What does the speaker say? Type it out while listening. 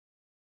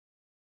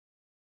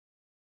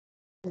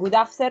Good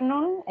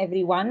afternoon,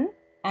 everyone,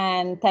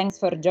 and thanks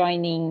for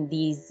joining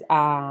this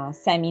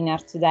seminar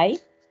today.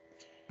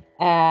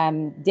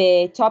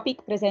 The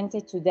topic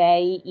presented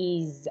today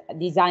is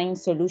design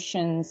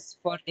solutions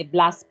for the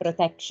blast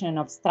protection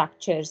of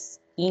structures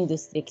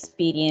industry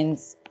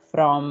experience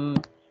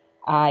from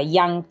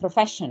young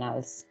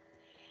professionals,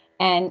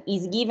 and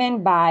is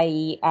given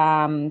by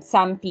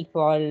some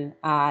people,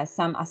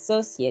 some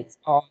associates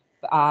of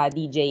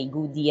DJ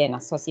Goode and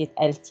Associate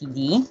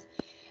Ltd.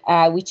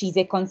 Which is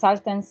a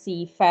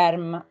consultancy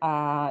firm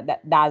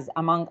that does,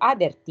 among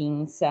other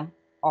things,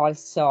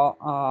 also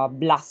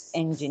blast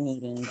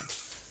engineering.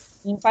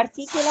 In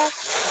particular,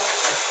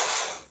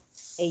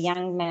 a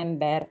young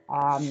member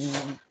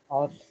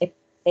of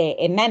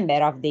a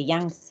member of the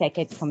Young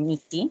Secret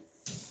Committee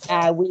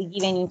will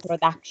give an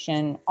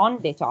introduction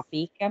on the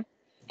topic,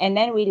 and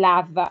then we'll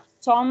have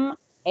Tom,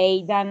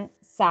 Haydn,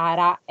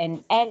 Sarah,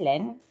 and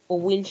Helen, who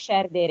will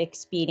share their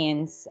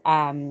experience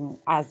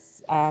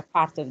as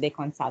part of the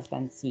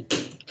consultancy.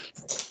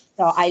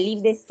 So I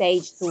leave the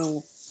stage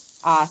to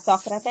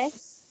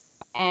Socrates,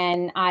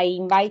 and I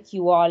invite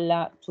you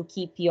all to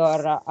keep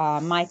your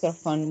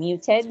microphone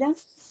muted.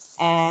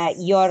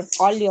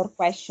 All your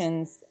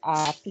questions,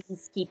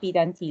 please keep it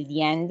until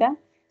the end.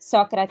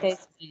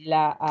 Socrates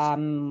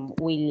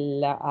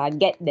will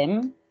get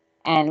them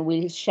and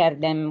will share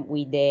them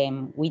with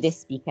the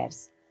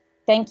speakers.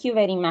 Thank you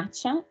very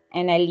much,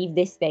 and I leave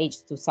the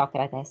stage to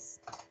Socrates.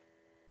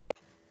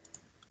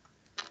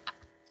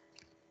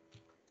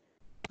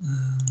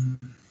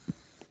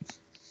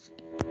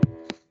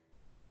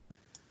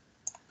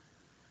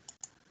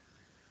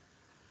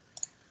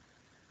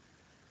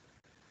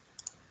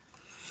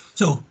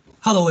 So,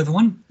 hello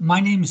everyone, my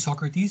name is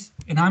Socrates,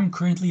 and I'm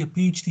currently a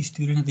PhD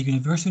student at the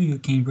University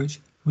of Cambridge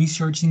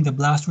researching the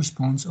blast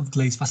response of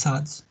glazed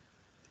facades.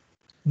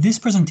 This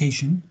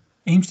presentation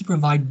aims to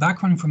provide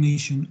background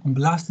information on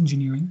blast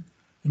engineering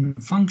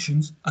and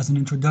functions as an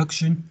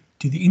introduction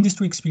to the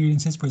industry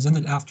experiences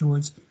presented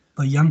afterwards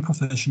by young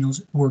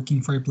professionals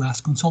working for a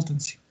blast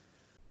consultancy.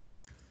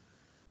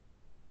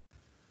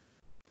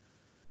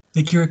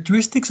 The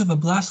characteristics of a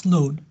blast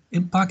load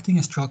impacting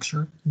a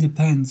structure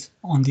depends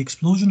on the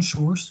explosion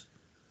source,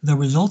 the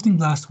resulting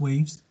blast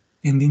waves,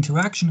 and the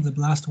interaction of the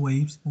blast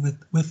waves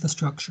with the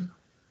structure.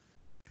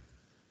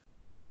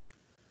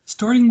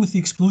 Starting with the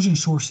explosion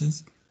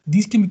sources,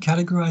 these can be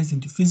categorized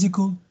into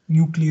physical,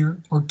 nuclear,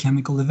 or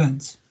chemical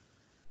events.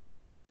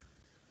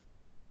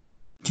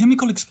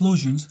 Chemical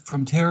explosions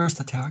from terrorist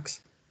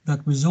attacks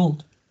that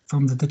result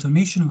from the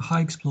detonation of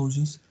high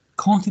explosives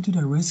constitute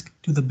a risk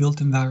to the built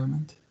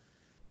environment.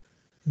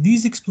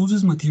 These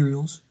explosive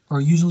materials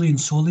are usually in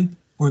solid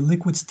or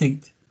liquid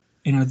state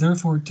and are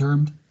therefore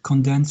termed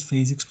condensed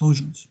phase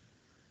explosions.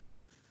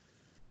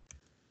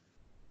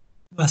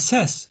 To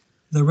assess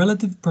the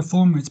relative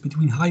performance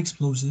between high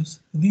explosives,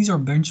 these are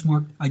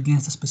benchmarked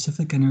against a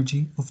specific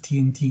energy of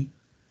TNT.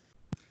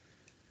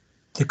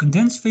 The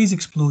condensed phase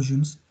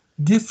explosions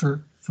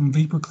differ from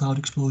vapor cloud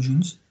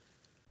explosions,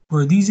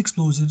 where these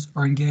explosives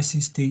are in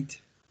gaseous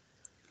state.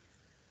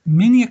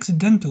 Many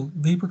accidental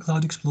vapor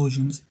cloud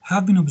explosions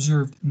have been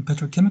observed in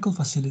petrochemical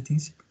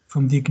facilities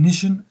from the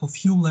ignition of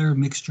fuel layer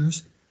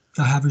mixtures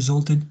that have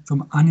resulted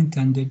from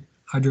unintended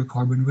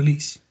hydrocarbon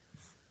release.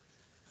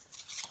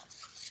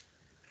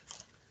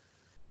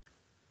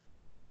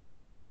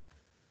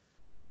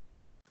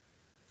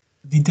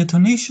 The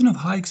detonation of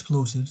high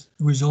explosives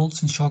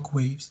results in shock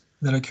waves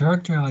that are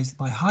characterized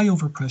by high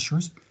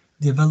overpressures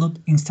developed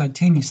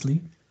instantaneously,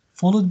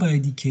 followed by a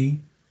decay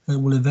that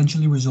will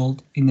eventually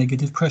result in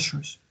negative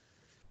pressures.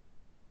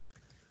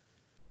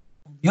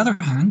 On the other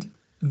hand,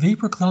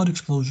 vapor cloud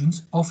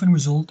explosions often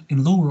result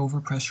in lower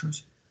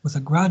overpressures with a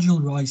gradual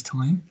rise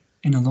time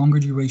and a longer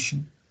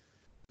duration.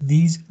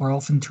 These are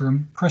often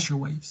termed pressure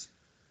waves.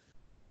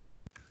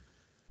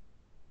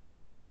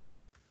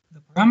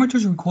 The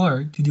parameters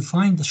required to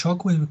define the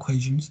shockwave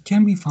equations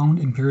can be found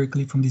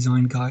empirically from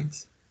design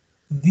guides.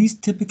 These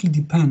typically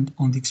depend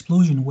on the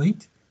explosion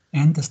weight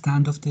and the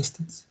standoff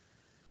distance.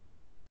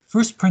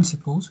 First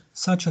principles,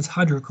 such as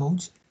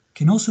hydrocodes,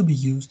 can also be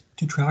used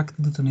to track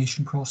the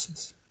detonation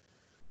process.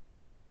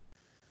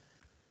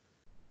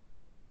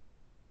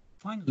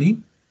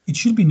 Finally, it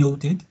should be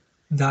noted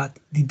that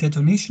the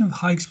detonation of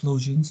high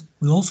explosions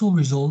will also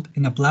result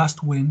in a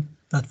blast wind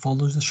that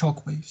follows the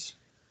shock waves.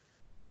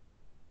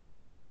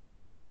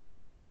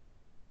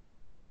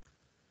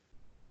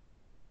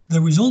 The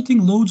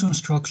resulting loads on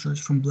structures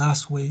from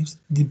blast waves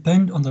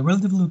depend on the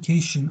relative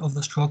location of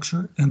the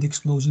structure and the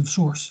explosive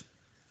source.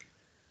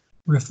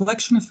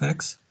 Reflection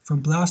effects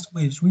from blast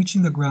waves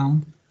reaching the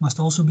ground must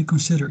also be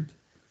considered,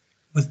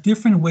 with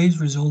different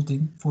waves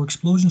resulting for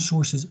explosion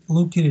sources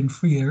located in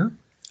free air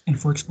and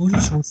for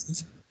explosion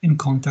sources in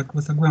contact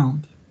with the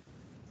ground.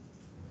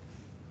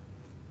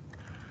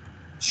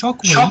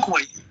 Shock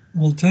wave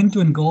will tend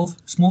to engulf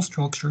small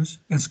structures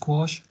and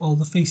squash all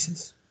the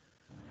faces.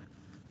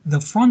 The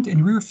front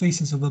and rear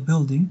faces of a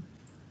building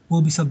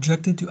will be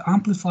subjected to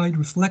amplified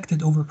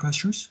reflected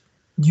overpressures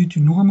due to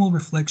normal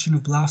reflection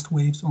of blast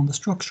waves on the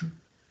structure.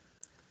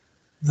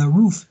 The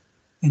roof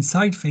and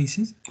side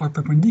faces are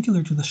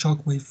perpendicular to the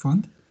shock wave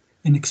front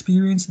and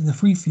experience the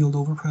free field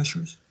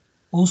overpressures,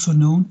 also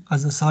known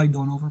as the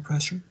side-on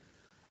overpressure,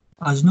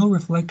 as no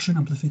reflection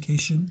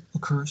amplification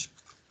occurs.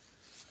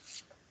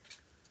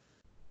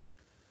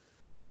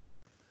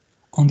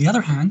 On the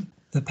other hand,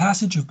 the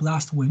passage of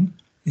blast wind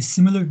is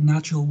similar to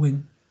natural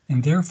wind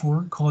and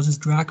therefore causes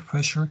drag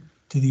pressure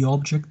to the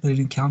object that it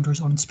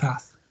encounters on its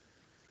path.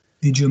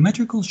 The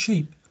geometrical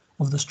shape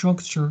of the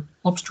structure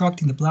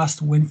obstructing the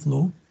blast wind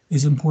flow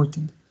is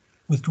important,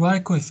 with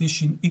drag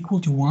coefficient equal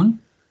to 1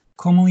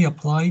 commonly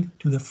applied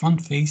to the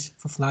front face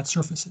for flat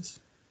surfaces.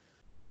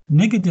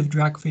 Negative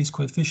drag face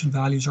coefficient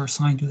values are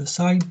assigned to the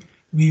side,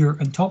 rear,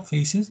 and top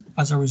faces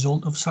as a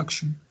result of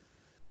suction.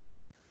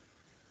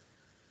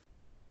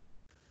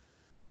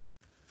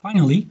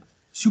 Finally,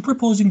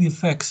 superposing the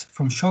effects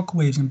from shock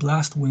waves and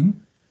blast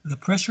wind, the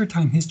pressure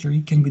time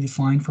history can be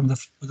defined from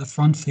the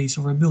front face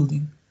of a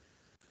building.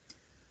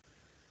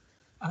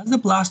 As the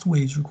blast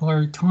waves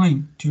require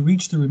time to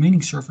reach the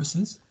remaining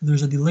surfaces,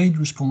 there's a delayed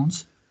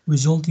response,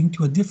 resulting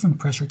to a different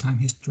pressure time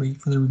history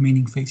for the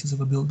remaining faces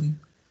of a building.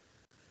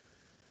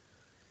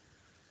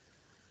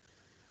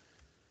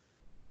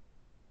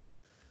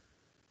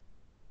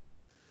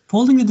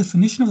 Following the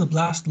definition of the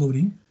blast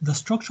loading, the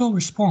structural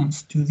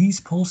response to these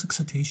pulse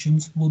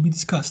excitations will be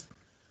discussed.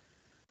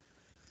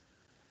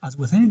 As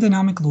with any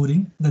dynamic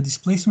loading, the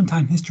displacement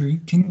time history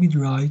can be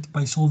derived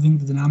by solving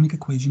the dynamic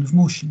equation of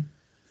motion.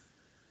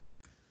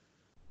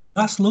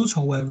 Blast loads,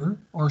 however,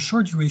 are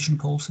short duration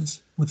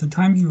pulses with a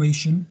time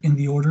duration in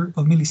the order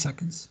of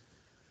milliseconds.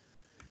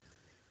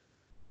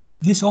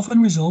 This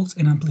often results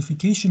in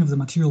amplification of the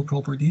material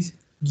properties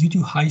due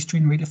to high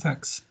strain rate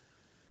effects.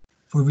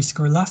 For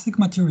viscoelastic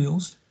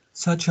materials,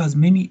 such as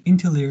many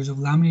interlayers of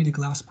laminated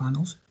glass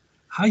panels,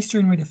 high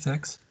strain rate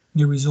effects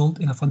may result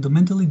in a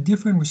fundamentally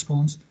different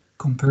response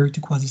compared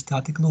to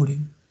quasi-static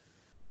loading.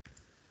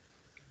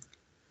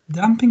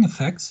 Damping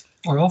effects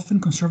are often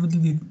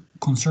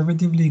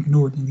conservatively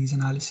ignored in these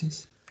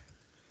analyses.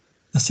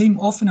 The same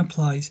often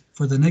applies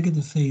for the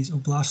negative phase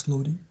of blast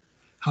loading.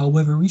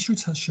 However,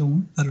 research has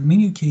shown that on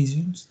many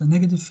occasions the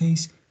negative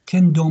phase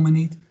can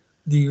dominate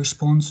the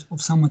response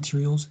of some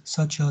materials,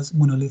 such as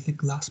monolithic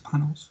glass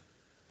panels.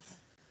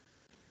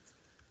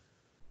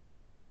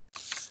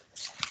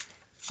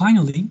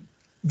 Finally,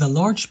 the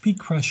large peak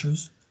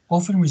pressures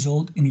often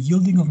result in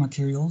yielding of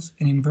materials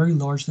and in very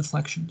large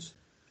deflections.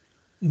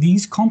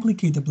 These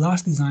complicate the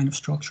blast design of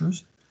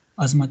structures,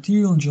 as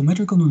material and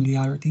geometrical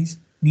nonlinearities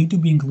need to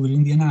be included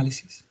in the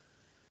analyses.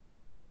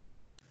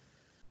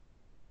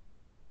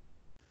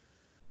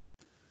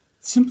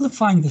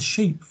 Simplifying the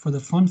shape for the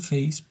front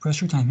face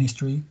pressure time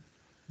history,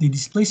 the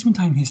displacement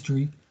time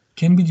history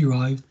can be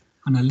derived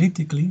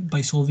analytically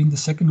by solving the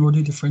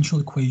second-order differential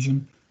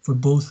equation for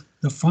both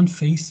the front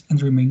face and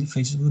the remaining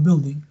faces of the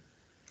building.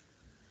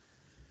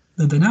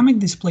 The dynamic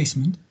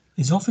displacement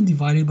is often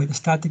divided by the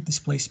static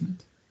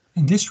displacement,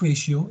 and this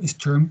ratio is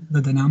termed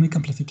the dynamic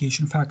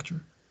amplification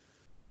factor.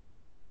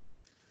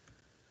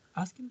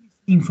 As can be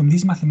seen from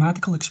these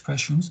mathematical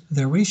expressions,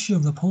 the ratio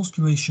of the pulse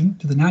duration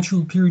to the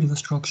natural period of the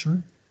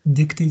structure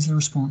dictates the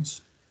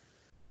response.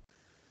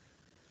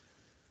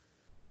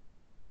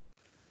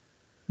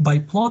 By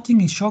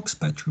plotting a shock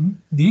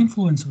spectrum, the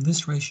influence of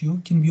this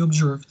ratio can be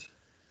observed.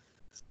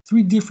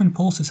 Three different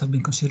pulses have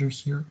been considered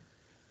here: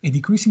 a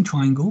decreasing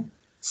triangle,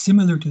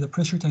 similar to the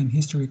pressure time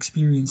history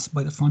experienced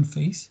by the front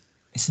face,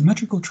 a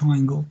symmetrical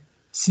triangle,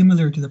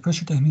 similar to the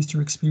pressure time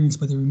history experienced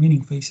by the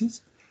remaining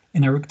faces,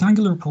 and a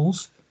rectangular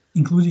pulse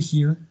included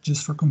here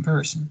just for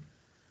comparison.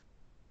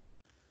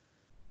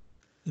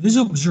 It is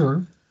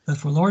observed that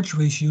for large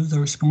ratios the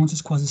response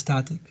is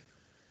quasi-static,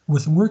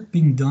 with work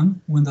being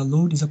done when the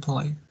load is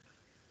applied.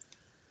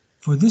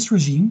 For this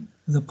regime,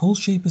 the pulse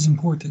shape is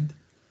important,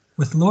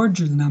 with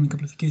larger dynamic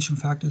amplification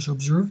factors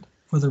observed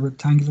for the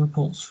rectangular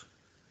pulse.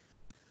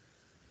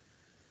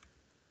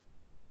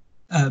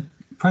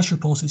 Pressure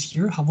pulses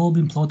here have all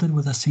been plotted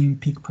with the same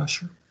peak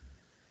pressure.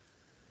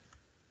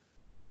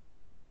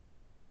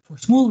 For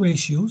small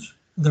ratios,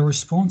 the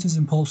response is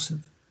impulsive,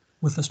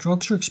 with the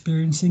structure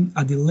experiencing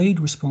a delayed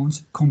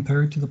response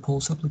compared to the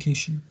pulse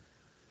application.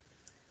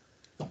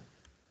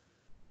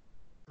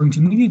 For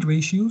intermediate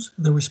ratios,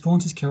 the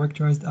response is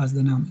characterized as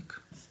dynamic.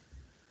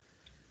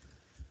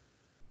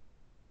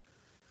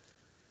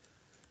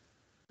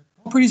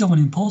 The properties of an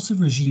impulsive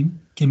regime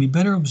can be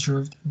better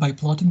observed by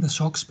plotting the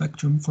shock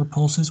spectrum for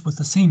pulses with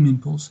the same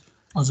impulse,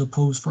 as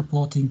opposed for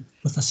plotting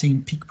with the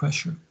same peak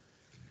pressure.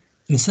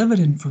 It is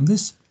evident from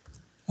this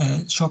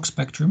shock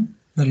spectrum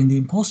that in the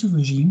impulsive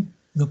regime,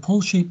 the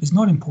pulse shape is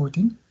not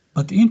important,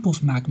 but the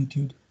impulse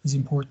magnitude is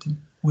important,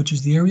 which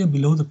is the area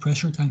below the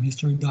pressure time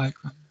history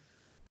diagram.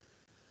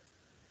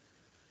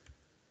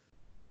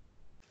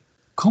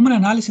 Common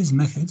analysis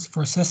methods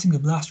for assessing the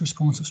blast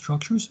response of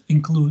structures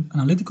include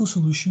analytical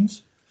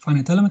solutions,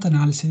 finite element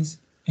analysis,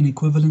 and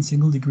equivalent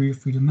single degree of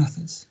freedom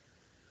methods.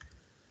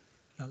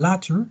 The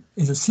latter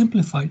is a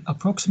simplified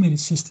approximated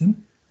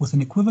system with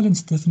an equivalent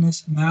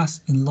stiffness,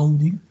 mass, and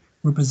loading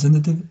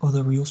representative of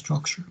the real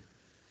structure.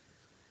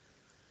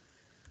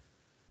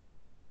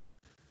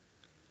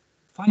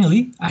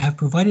 Finally, I have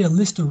provided a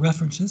list of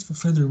references for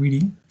further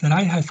reading that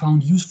I have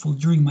found useful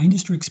during my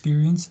industry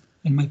experience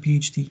and my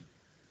PhD.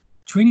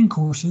 Training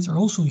courses are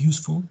also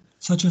useful,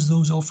 such as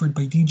those offered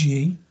by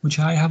DGA, which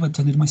I have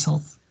attended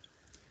myself.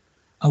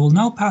 I will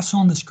now pass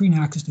on the screen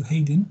access to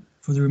Haydn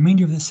for the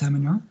remainder of this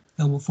seminar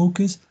that will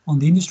focus on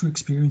the industry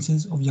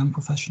experiences of young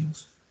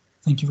professionals.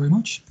 Thank you very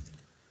much.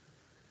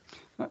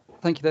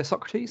 Thank you there,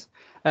 Socrates.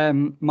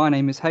 My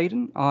name is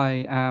Haydn.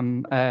 I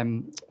am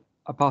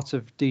a part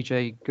of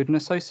DJ Goode and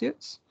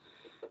Associates.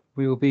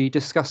 We will be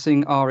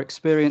discussing our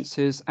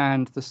experiences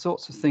and the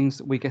sorts of things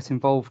that we get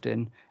involved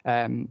in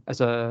as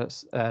a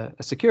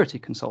security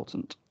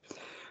consultant.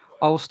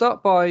 I will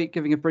start by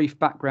giving a brief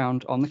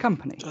background on the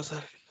company.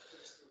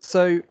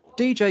 So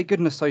DJ Goode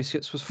and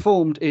Associates was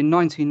formed in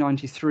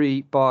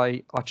 1993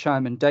 by our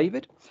chairman,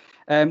 David.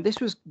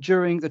 This was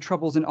during the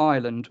Troubles in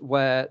Ireland,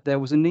 where there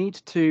was a need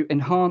to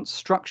enhance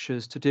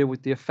structures to deal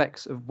with the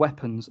effects of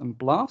weapons and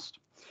blast.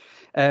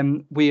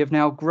 We have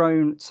now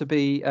grown to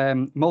be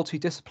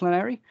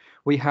multidisciplinary.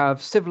 We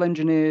have civil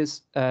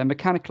engineers,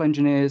 mechanical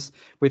engineers.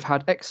 We've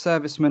had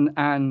ex-servicemen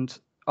and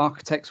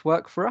architects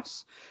work for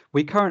us.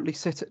 We currently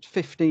sit at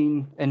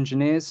 15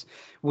 engineers.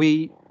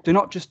 We do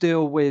not just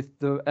deal with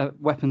the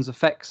weapons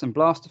effects and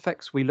blast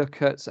effects. We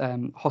look at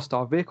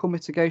hostile vehicle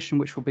mitigation,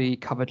 which will be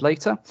covered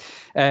later,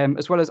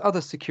 as well as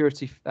other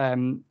security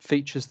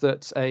features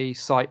that a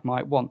site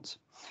might want.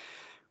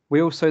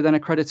 We also then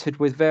accredited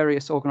with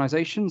various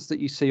organisations that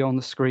you see on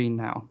the screen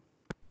now.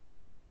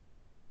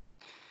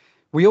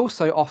 We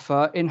also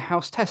offer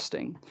in-house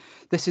testing.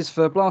 This is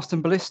for blast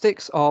and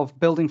ballistics of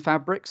building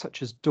fabrics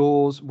such as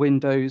doors,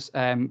 windows,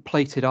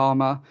 plated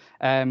armour,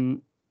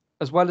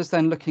 as well as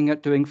then looking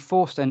at doing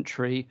forced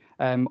entry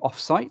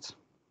off-site.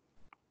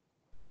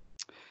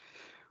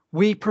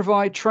 We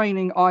provide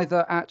training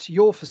either at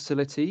your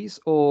facilities,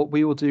 or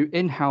we will do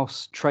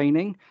in-house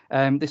training.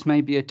 This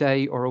may be a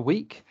day or a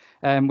week.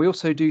 We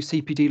also do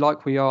CPD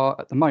like we are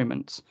at the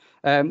moment.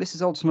 This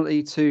is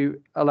ultimately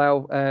to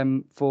allow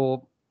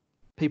for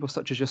people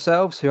such as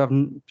yourselves who have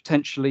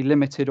potentially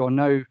limited or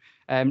no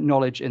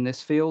knowledge in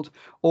this field,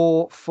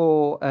 or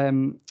for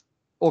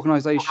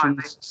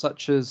organisations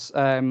such as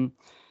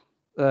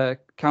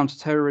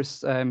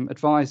counter-terrorist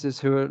advisors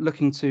who are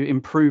looking to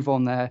improve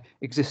on their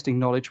existing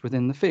knowledge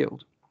within the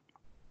field.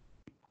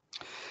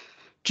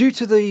 Due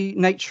to the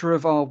nature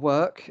of our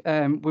work,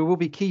 we will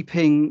be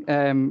keeping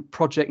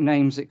project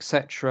names,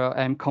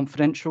 etc.,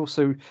 confidential.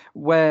 So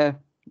where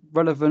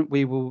relevant,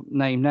 we will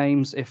name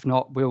names. If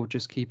not, we'll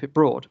just keep it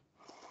broad.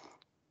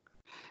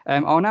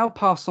 I'll now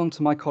pass on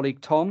to my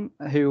colleague Tom,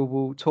 who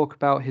will talk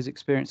about his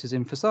experiences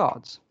in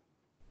facades.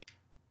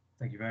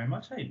 Thank you very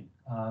much, Hayden.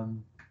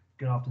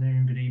 Good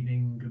afternoon, good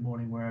evening, good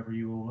morning, wherever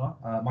you all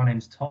are. My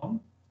name's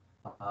Tom.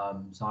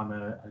 So I'm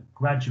a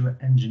graduate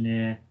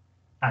engineer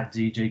at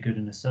DJ Goode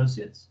and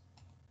Associates.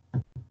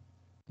 There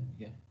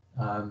we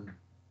go.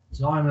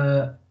 So I'm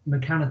a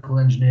mechanical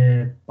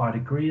engineer by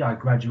degree. I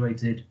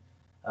graduated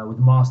with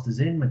a master's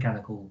in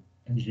mechanical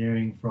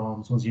engineering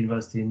from Swansea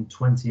University in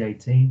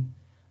 2018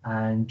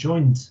 and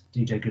joined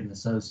DJ Goode and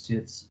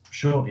Associates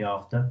shortly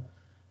after.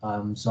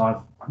 So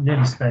I've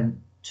nearly spent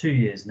 2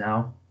 years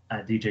now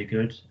at DJ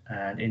Goode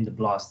and in the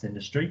blast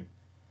industry.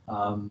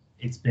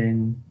 It's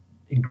been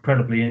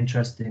incredibly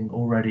interesting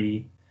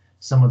already.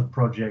 Some of the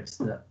projects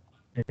that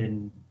I've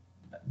been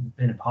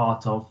a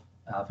part of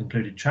have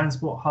included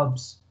transport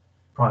hubs,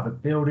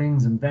 private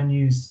buildings and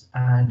venues,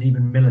 and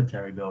even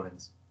military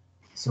buildings.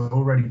 So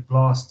already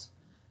blast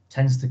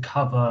tends to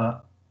cover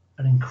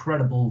an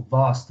incredible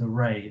vast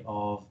array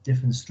of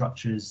different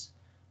structures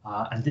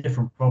and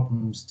different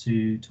problems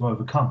to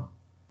overcome.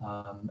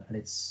 And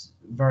it's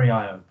very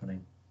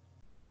eye-opening.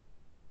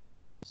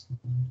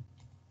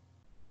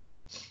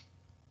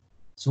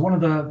 So one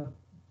of the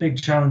big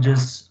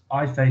challenges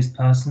I faced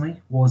personally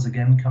was,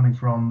 again, coming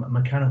from a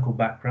mechanical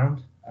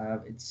background.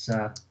 It's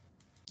a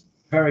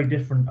very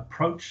different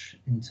approach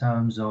in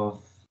terms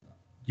of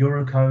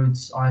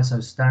Eurocodes,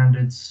 ISO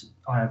standards.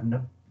 I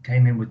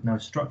came in with no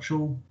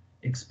structural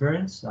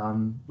experience,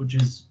 which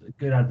is a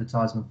good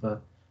advertisement for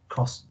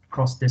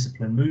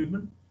cross-discipline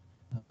movement.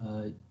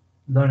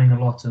 Learning a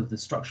lot of the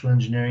structural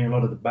engineering, a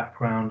lot of the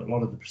background, a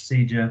lot of the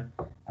procedure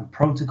and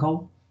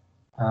protocol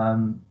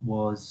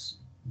was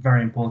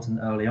very important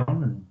early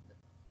on, and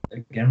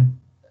again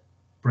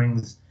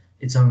brings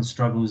its own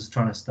struggles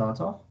trying to start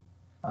off.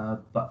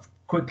 But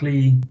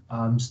quickly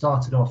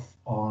started off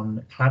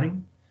on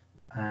cladding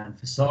and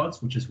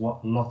facades, which is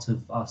what a lot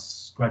of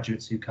us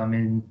graduates who come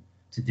in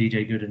to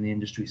DJ Goode in the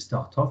industry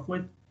start off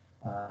with.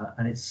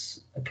 And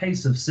it's a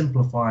case of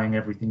simplifying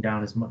everything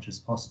down as much as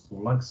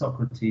possible. Like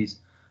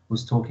Socrates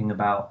was talking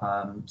about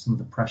some of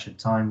the pressure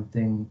time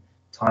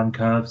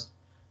curves.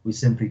 We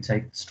simply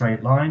take the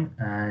straight line,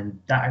 and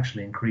that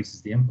actually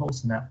increases the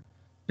impulse, and that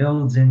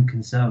builds in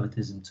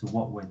conservatism to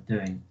what we're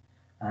doing.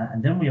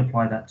 And then we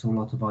apply that to a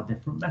lot of our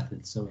different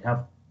methods. So we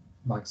have,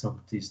 like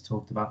Socrates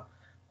talked about,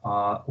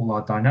 all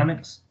our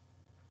dynamics,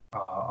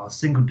 our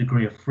single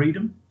degree of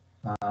freedom,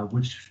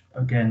 which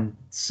again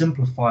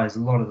simplifies a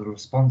lot of the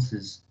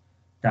responses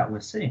that we're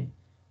seeing.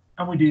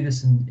 And we do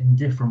this in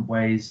different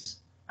ways.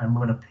 And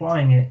when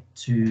applying it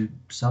to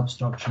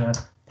substructure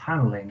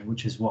paneling,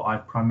 which is what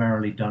I've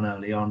primarily done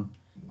early on,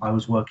 I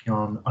was working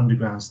on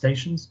underground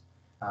stations.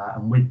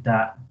 And with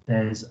that,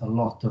 there's a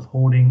lot of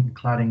hoarding and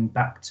cladding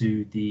back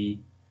to the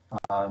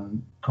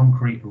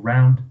concrete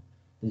around.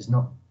 There's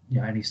not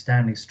any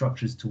standing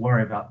structures to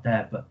worry about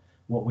there, but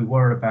what we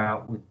worry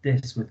about with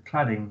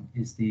cladding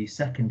is the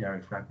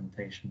secondary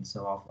fragmentation.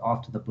 So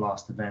after the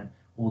blast event,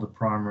 all the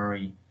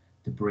primary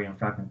debris and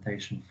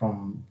fragmentation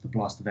from the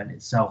blast event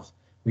itself,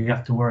 we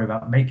have to worry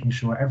about making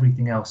sure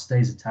everything else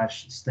stays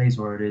attached, stays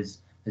where it is.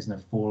 There's no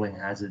falling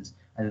hazards,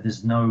 and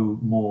there's no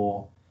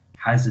more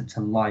hazard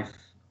to life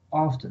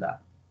after that.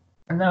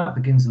 And that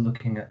begins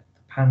looking at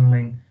the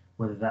paneling,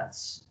 whether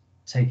that's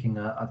taking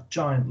a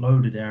giant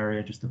loaded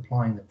area, just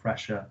applying the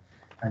pressure,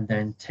 and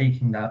then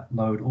taking that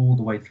load all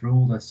the way through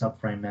all the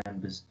subframe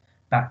members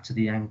back to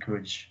the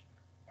anchorage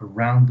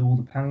around all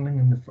the paneling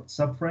in the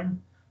subframe.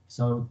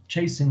 So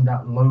chasing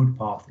that load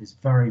path is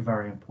very,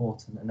 very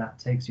important, and that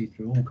takes you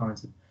through all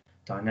kinds of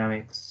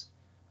dynamics,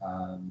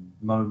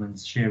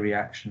 moments, shear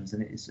reactions,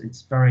 and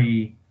it's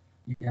very,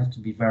 you have to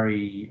be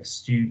very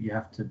astute, you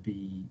have to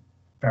be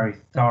very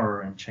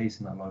thorough in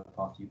chasing that load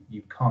path.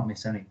 You can't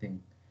miss anything,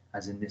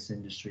 as in this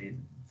industry.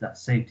 That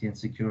safety and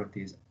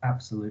security is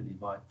absolutely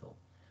vital.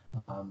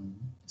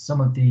 Some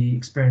of the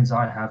experience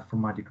I have from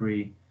my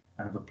degree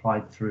and have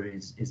applied through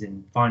is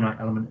in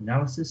finite element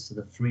analysis, so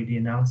the 3D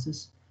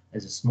analysis.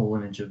 There's a small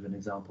image of an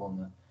example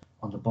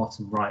on the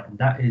bottom right, and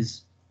that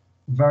is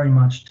very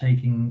much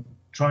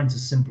trying to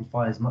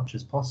simplify as much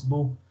as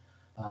possible,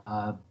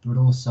 but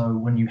also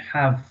when you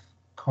have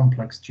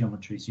complex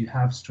geometries, you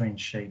have strange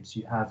shapes,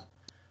 you have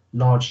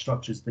large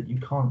structures that you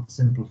can't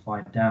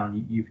simplify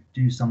down, you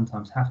do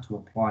sometimes have to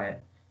apply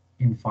it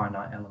in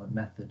finite element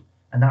method,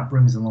 and that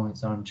brings along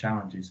its own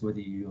challenges, whether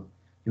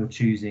you're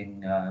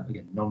choosing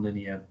again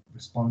nonlinear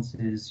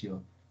responses, your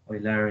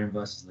Eulerian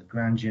versus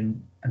Lagrangian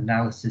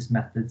analysis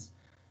methods,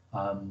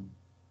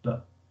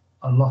 but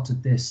a lot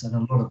of this and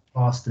a lot of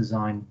class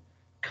design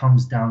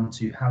comes down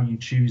to how you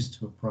choose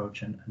to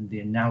approach and the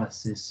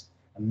analysis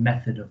and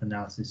method of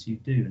analysis you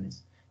do, and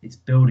it's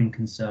building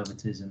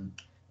conservatism,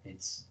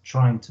 it's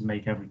trying to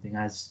make everything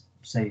as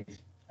safe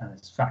and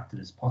as factored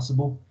as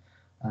possible,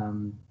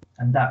 and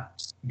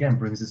that again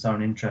brings its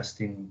own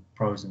interesting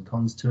pros and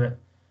cons to it.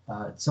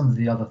 Some of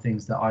the other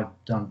things that I've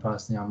done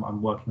personally, I'm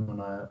working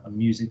on a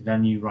music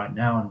venue right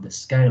now, and the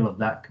scale of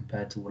that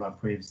compared to what I've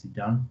previously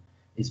done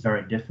is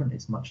very different.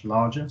 It's much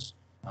larger.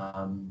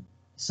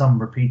 Some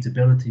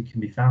repeatability can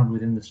be found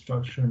within the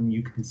structure, and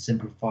you can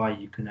simplify,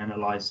 you can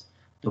analyze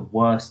the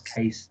worst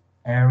case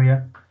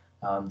area,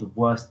 the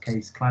worst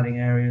case cladding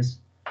areas,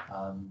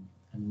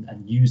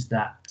 and use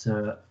that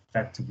to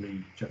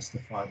effectively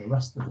justify the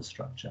rest of the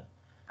structure.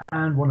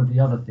 And one of the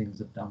other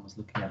things I've done was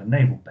looking at a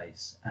naval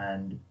base,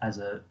 and as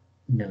a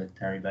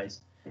military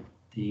base,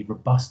 the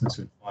robustness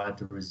required,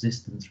 the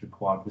resistance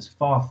required was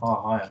far,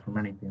 far higher from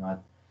anything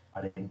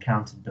I'd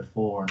encountered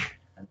before,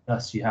 and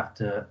thus you have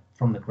to,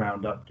 from the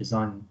ground up,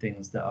 design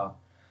things that are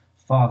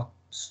far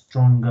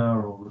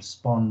stronger or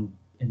respond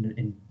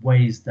in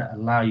ways that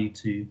allow you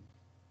to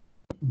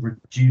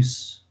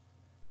reduce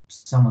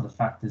some of the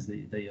factors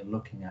that you're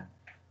looking at.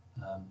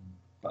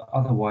 But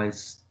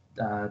otherwise,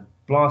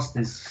 blast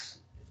is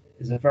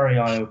a very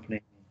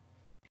eye-opening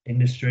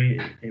industry.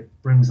 It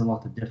brings a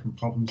lot of different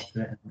problems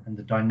to it, and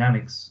the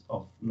dynamics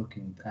of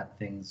looking at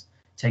things,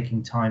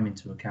 taking time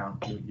into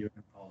account, your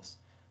impulse,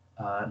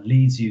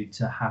 leads you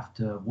to have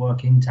to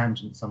work in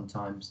tangent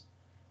sometimes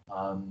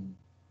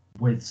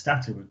with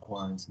static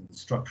requirements and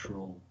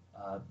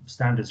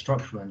standard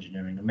structural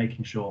engineering, and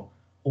making sure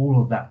all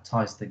of that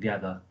ties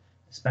together,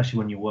 especially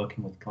when you're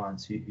working with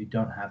clients who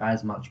don't have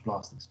as much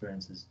blast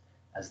experiences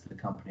as the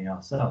company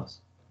ourselves.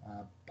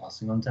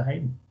 Passing on to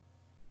Haydn.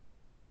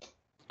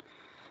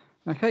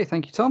 Okay,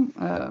 thank you,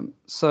 Tom.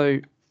 So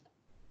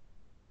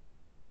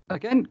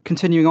again,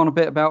 continuing on a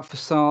bit about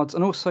facades,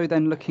 and also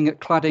then looking at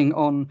cladding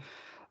on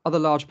other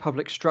large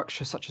public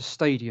structures such as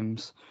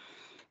stadiums.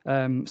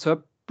 So a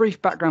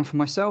brief background for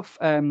myself.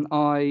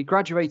 I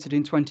graduated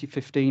in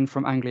 2015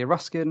 from Anglia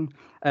Ruskin.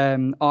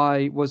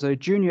 I was a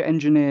junior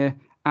engineer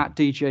at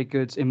DJ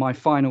Goode in my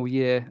final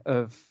year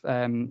of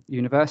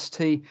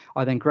university.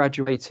 I then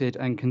graduated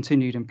and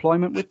continued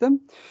employment with them.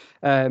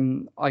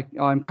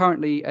 I'm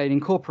currently an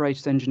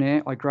incorporated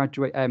engineer. I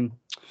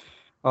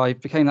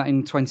became that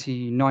in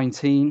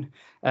 2019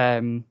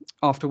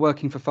 after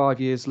working for 5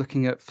 years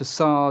looking at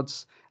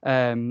facades,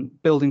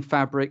 building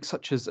fabrics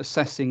such as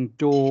assessing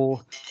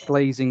door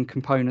glazing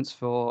components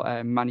for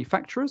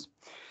manufacturers.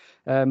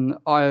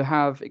 I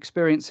have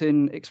experience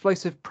in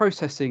explosive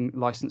processing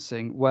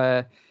licensing,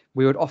 where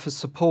we would offer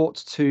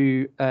support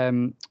to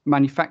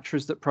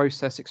manufacturers that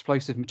process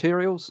explosive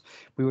materials.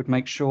 We would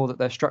make sure that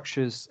their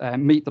structures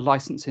meet the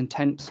license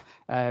intent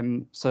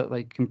so that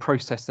they can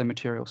process their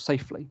materials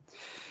safely.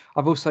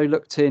 I've also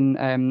looked in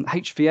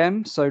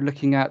HVM, so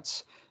looking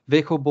at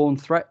vehicle-borne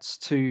threats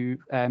to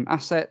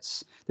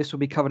assets. This will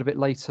be covered a bit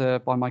later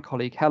by my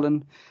colleague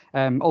Helen.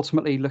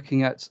 Ultimately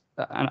looking at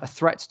a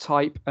threat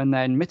type and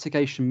then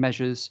mitigation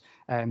measures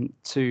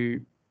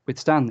to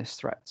withstand this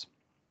threat.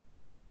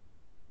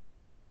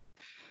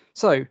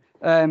 So,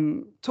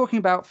 talking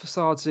about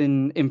facades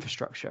in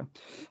infrastructure,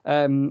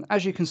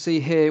 as you can see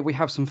here, we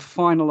have some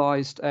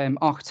finalised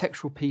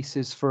architectural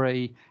pieces for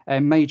a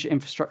major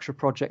infrastructure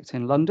project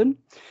in London.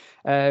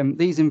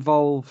 These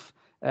involve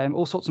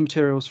all sorts of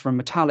materials from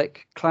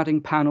metallic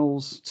cladding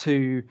panels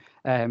to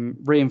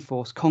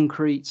reinforced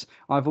concrete.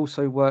 I've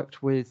also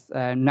worked with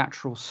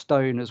natural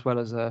stone as well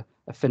as a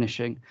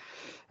finishing.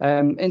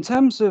 In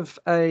terms of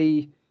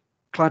a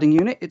cladding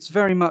unit, it's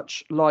very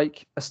much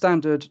like a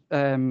standard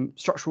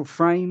structural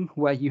frame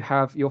where you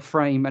have your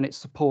frame and it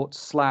supports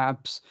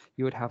slabs.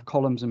 You would have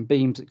columns and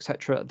beams,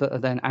 etc., that are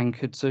then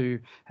anchored to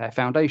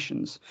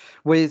foundations.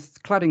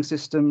 With cladding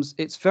systems,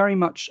 it's very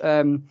much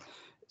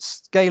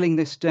scaling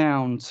this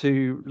down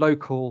to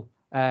local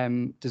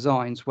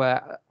designs,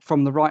 where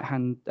from the right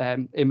hand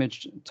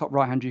image, top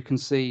right hand, you can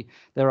see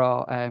there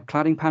are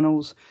cladding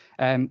panels.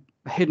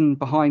 Hidden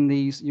behind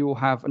these, you will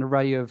have an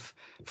array of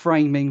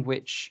framing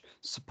which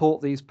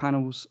support these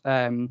panels.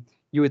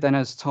 You would then,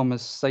 as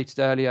Thomas stated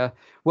earlier,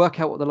 work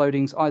out what the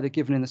loading's either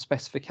given in the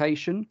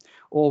specification,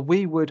 or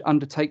we would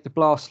undertake the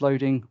blast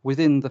loading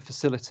within the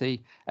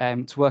facility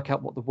to work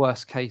out what the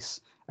worst case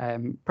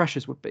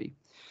pressures would be.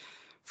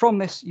 From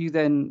this, you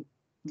then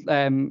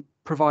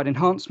provide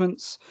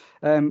enhancements.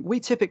 We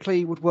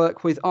typically would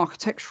work with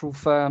architectural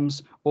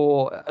firms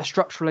or a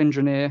structural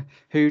engineer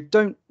who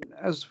don't,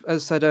 as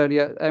said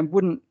earlier,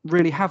 wouldn't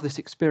really have this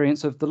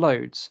experience of the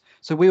loads.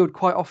 So we would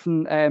quite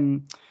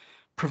often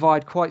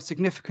provide quite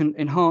significant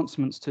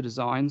enhancements to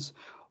designs,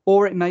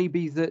 or it may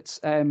be that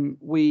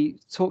we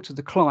talk to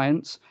the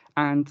client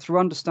and through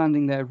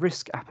understanding their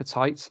risk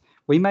appetite,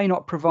 we may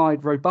not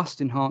provide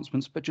robust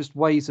enhancements, but just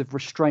ways of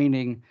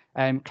restraining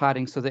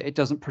cladding so that it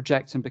doesn't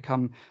project and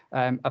become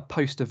a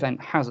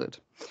post-event hazard.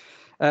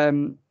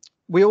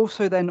 We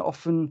also then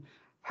often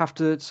have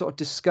to sort of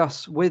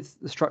discuss with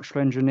the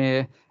structural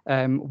engineer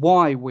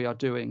why we are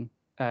doing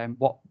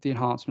what the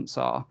enhancements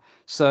are.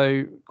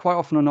 So quite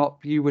often or not,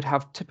 you would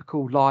have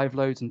typical live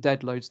loads and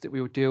dead loads that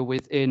we would deal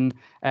with in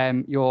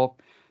your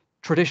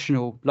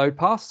traditional load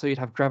path. So you'd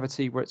have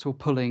gravity where it's all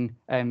pulling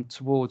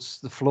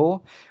towards the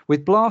floor.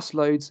 With blast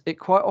loads, it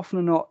quite often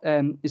or not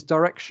is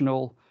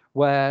directional,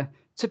 where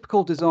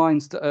typical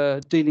designs that are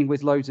dealing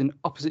with loads in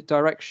opposite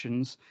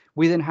directions,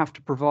 we then have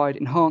to provide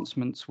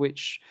enhancements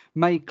which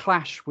may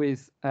clash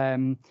with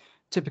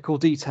typical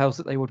details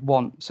that they would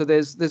want. So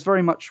there's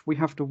very much, we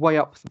have to weigh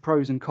up the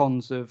pros and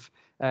cons of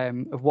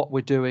what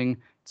we're doing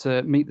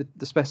to meet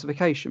the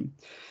specification.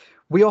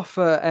 We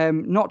offer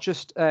not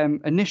just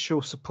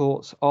initial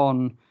support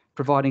on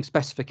providing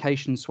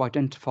specifications to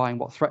identifying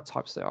what threat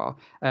types there are,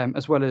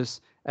 as well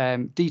as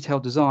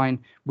detailed design.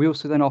 We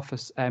also then offer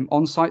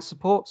on-site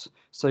support,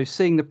 so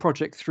seeing the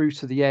project through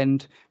to the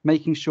end,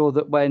 making sure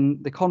that when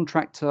the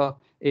contractor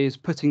is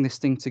putting this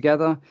thing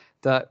together,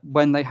 that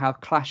when they have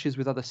clashes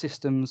with other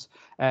systems,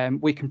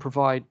 we can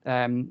provide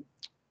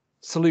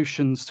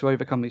solutions to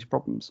overcome these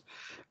problems.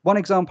 One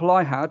example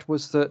I had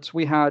was that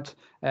we had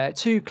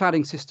two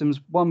cladding systems,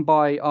 one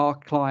by our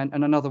client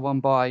and another one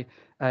by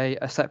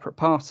a separate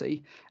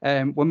party,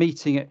 were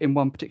meeting in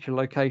one particular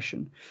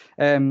location.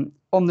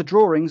 On the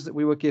drawings that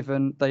we were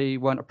given, they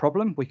weren't a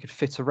problem. We could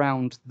fit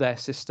around their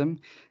system.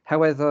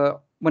 However,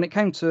 when it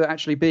came to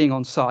actually being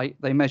on site,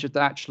 they measured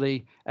that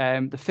actually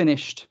the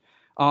finished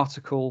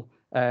article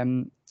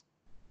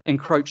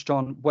encroached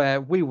on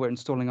where we were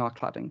installing our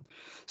cladding.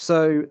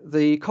 So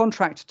the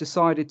contractor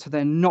decided to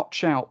then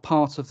notch out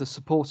part of the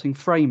supporting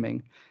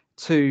framing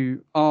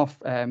to our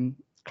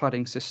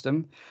cladding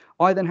system.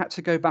 I then had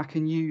to go back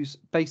and use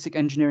basic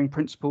engineering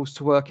principles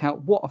to work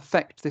out what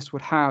effect this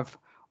would have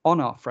on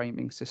our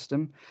framing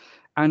system,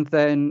 and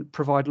then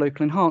provide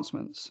local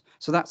enhancements.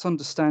 So that's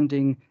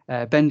understanding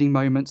bending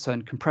moments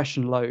and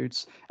compression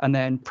loads, and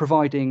then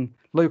providing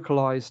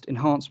localized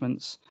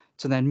enhancements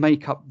to then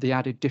make up the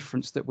added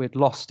difference that we'd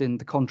lost in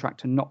the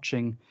contractor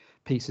notching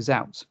pieces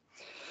out.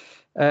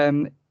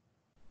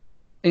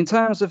 In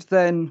terms of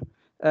then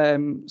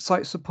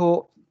site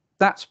support,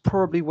 that's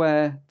probably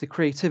where the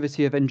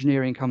creativity of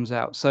engineering comes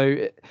out.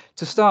 So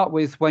to start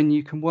with, when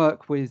you can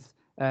work with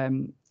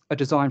a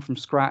design from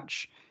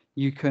scratch,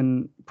 you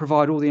can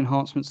provide all the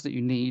enhancements that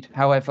you need.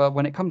 However,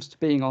 when it comes to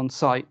being on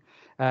site,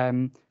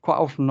 quite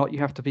often not, you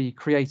have to be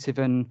creative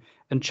and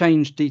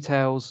change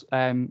details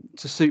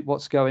to suit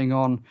what's going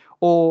on,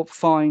 or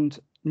find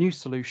new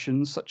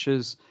solutions such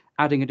as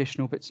adding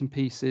additional bits and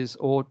pieces,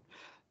 or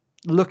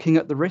looking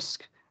at the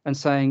risk and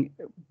saying,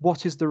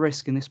 what is the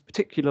risk in this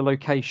particular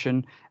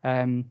location?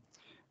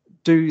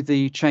 Do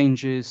the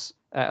changes,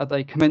 are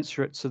they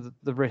commensurate to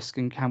the risk,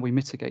 and can we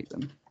mitigate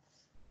them?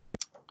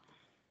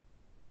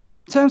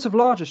 In terms of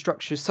larger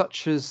structures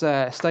such as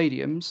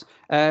stadiums,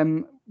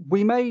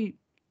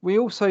 we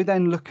also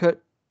then look at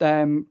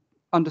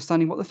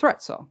understanding what the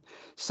threats are.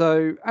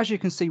 So as you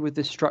can see with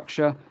this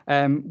structure,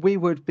 we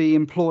would be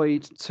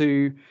employed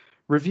to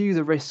review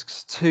the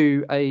risks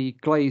to a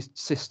glazed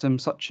system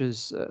such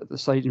as the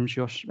stadiums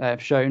you're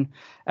shown.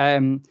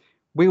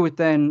 We would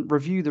then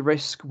review the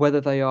risk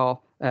whether they are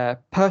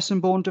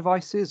person-borne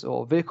devices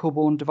or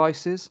vehicle-borne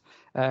devices,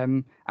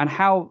 and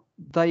how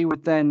they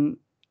would then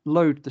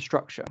load the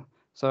structure.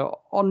 So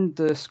on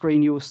the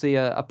screen, you will see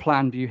a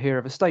plan view here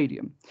of a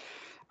stadium.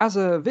 As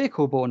a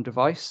vehicle-borne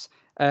device,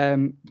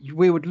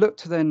 we would look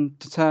to then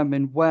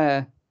determine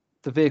where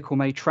the vehicle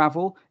may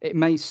travel. It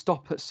may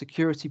stop at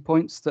security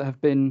points that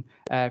have been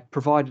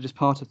provided as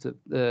part of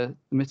the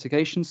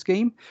mitigation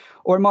scheme,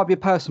 or it might be a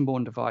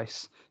person-borne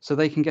device, so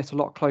they can get a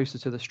lot closer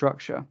to the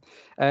structure.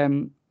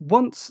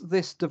 Once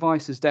this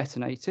device is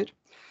detonated,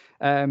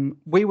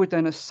 we would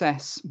then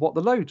assess what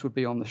the loads would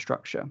be on the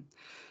structure.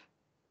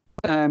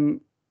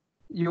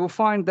 You will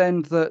find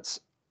then that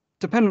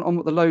depending on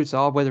what the loads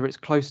are, whether it's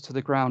closer to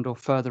the ground or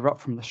further up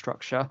from the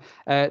structure,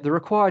 the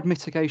required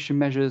mitigation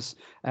measures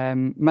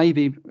may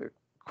be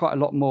quite a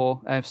lot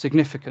more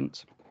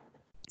significant.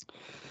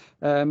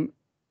 In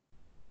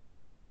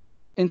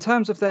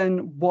terms of then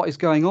what is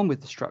going on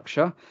with the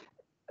structure,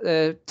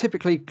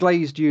 typically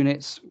glazed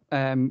units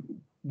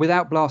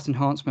without blast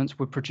enhancements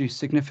would produce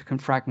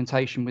significant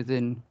fragmentation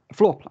within a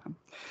floor plan.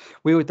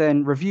 We would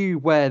then review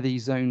where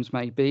these zones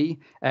may be,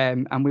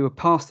 and we would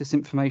pass this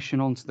information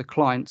on to the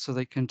client so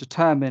they can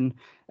determine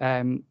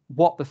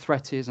what the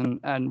threat is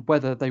and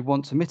whether they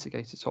want to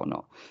mitigate it or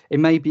not. It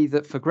may be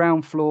that for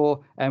ground floor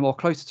or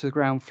closer to the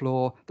ground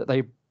floor that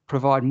they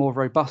provide more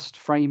robust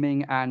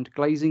framing and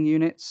glazing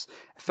units.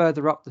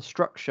 Further up the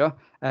structure,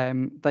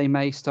 they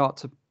may start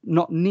to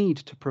not need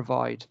to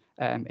provide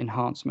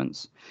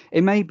enhancements.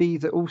 It may be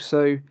that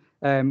also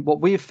what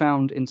we have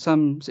found in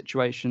some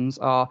situations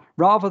are,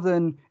 rather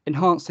than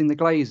enhancing the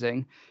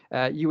glazing,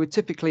 you would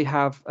typically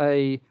have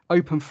a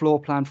open floor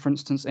plan, for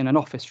instance, in an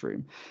office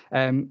room.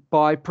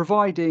 By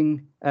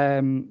providing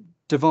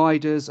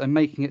dividers and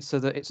making it so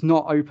that it's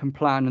not open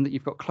plan and that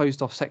you've got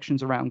closed off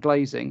sections around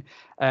glazing,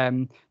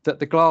 that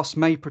the glass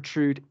may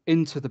protrude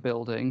into the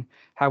building.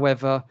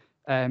 However,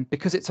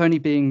 because it's only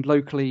being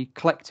locally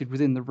collected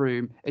within the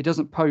room, it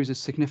doesn't pose a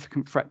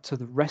significant threat to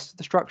the rest of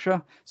the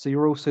structure. So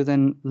you're also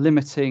then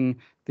limiting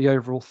the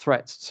overall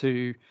threat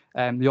to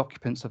the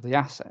occupants of the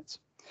asset.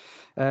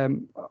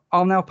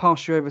 I'll now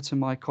pass you over to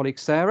my colleague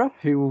Sarah,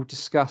 who will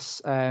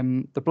discuss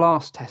the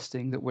blast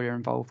testing that we're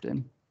involved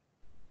in.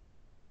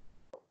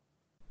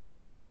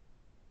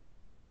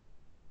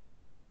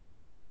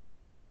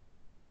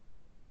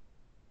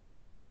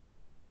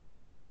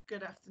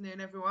 Good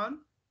afternoon, everyone.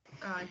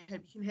 I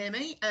hope you can hear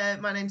me.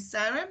 My name's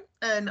Sarah,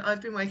 and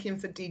I've been working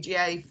for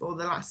DGA for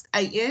the last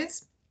 8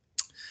 years.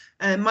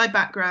 My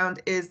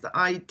background is that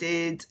I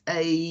did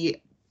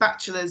a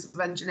Bachelor's of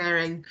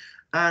Engineering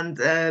and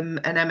an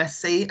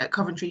MSc at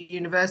Coventry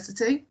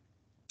University.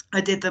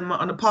 I did them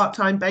on a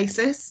part-time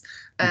basis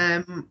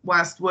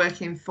whilst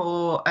working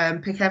for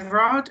Pick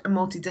Everard, a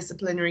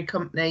multidisciplinary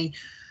company.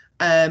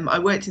 I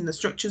worked in the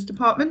structures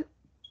department.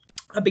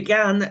 I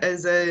began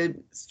as a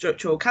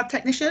structural CAD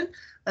technician,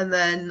 and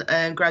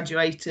then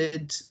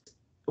graduated.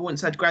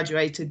 Once I'd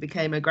graduated,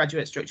 became a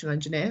graduate structural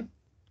engineer.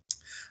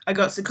 I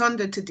got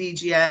seconded to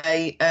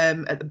DGA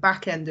at the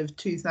back end of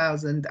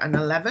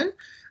 2011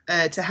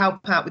 to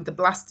help out with the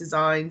blast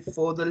design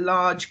for the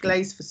large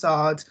glazed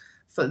facade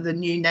for the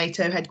new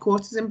NATO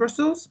headquarters in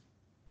Brussels.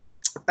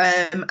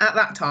 At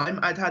that time,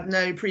 I'd had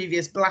no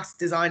previous blast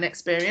design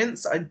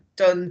experience. I'd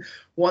done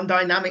one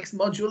dynamics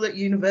module at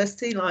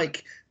university,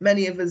 like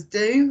many of us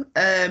do.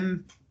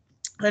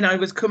 And I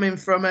was coming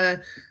from a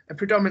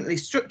predominantly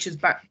structures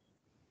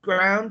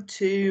background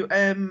to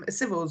a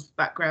civils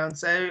background.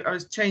 So I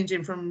was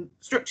changing from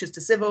structures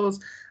to civils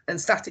and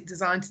static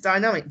design to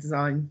dynamic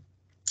design.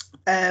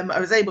 I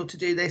was able to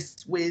do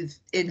this with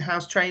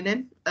in-house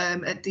training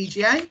at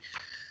DGA.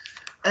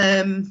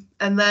 And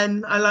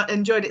then I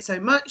enjoyed it so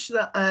much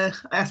that I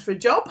asked for a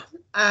job,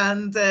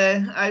 and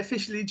I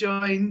officially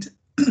joined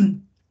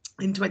in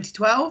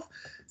 2012.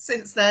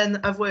 Since then,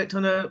 I've worked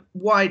on a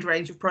wide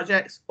range of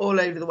projects all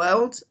over the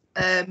world.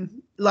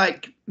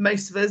 Like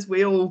most of us,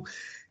 we all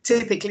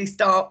typically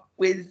start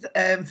with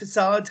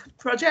facade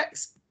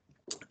projects.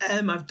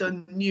 I've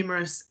done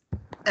numerous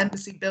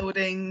embassy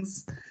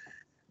buildings,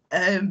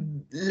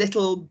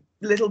 little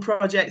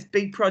projects,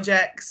 big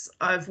projects.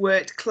 I've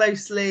worked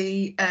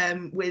closely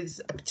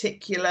with a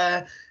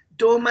particular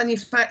door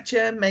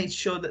manufacturer, made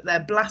sure that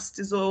their blast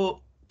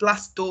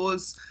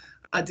doors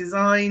are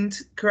designed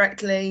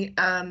correctly,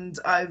 and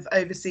I've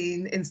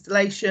overseen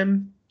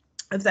installation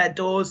of their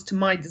doors to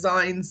my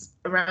designs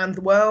around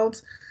the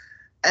world.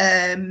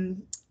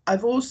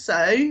 I've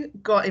also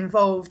got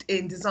involved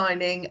in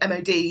designing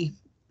MOD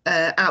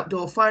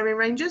outdoor firing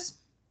ranges.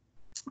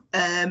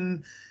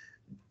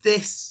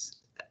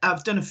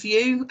 I've done a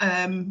few.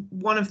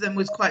 One of them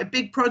was quite a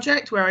big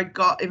project where I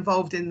got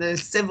involved in the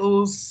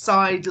civils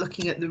side,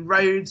 looking at the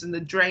roads and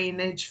the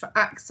drainage for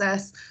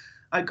access.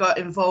 I got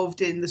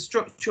involved in the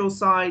structural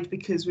side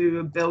because we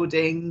were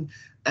building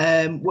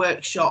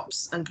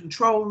workshops and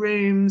control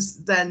rooms.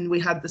 Then we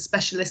had the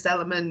specialist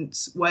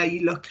element where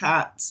you look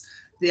at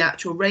the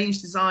actual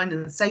range design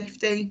and the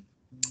safety.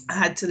 I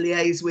had to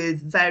liaise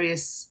with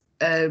various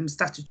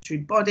statutory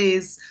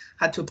bodies,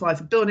 had to apply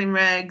for building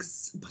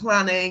regs,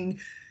 planning,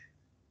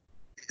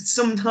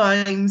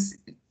 sometimes,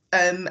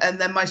 and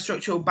then my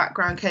structural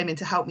background came in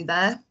to help me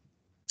there.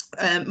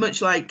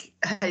 Much like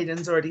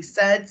Haydn's already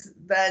said,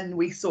 then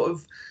we sort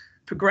of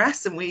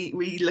progress and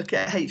we look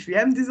at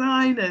HVM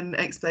design and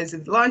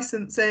explosive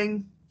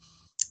licensing.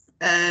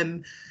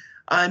 I'm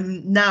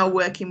now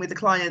working with a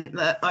client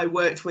that I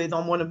worked with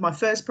on one of my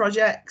first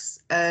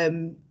projects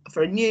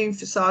for a new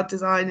facade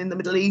design in the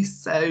Middle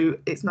East, so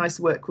it's nice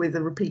to work with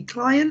a repeat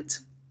client.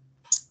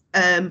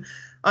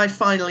 I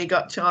finally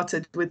got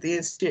chartered with the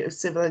Institute of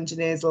Civil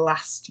Engineers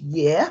last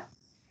year.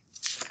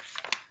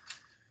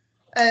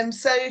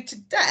 So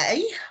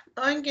today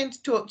I'm going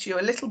to talk to you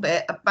a little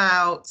bit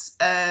about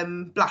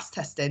blast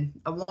testing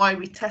and why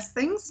we test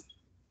things.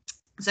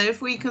 So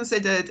if we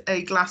considered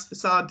a glass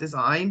facade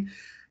design,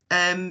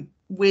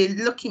 we're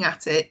looking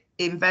at it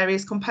in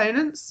various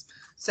components.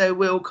 So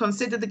we'll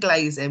consider the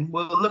glazing,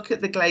 we'll look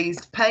at the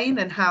glazed pane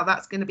and how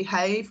that's going to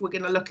behave. We're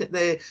going to look at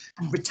the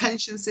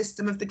retention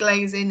system of the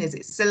glazing. Is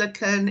it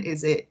silicone?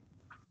 Is it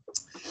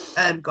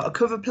got a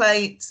cover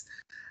plate?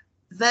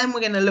 Then we're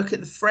going to look at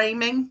the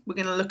framing. We're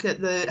going to look at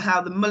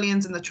how the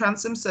mullions and the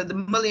transoms. So the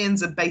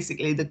mullions are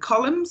basically the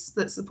columns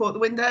that support the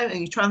window, and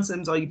your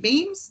transoms are your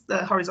beams,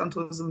 the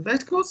horizontals and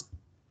verticals.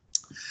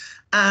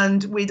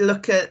 And we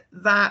look at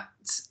that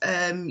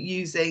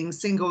using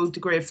single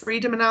degree of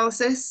freedom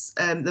analysis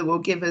that will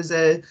give us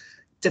a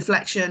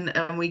deflection,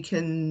 and we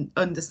can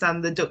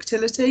understand the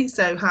ductility,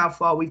 so how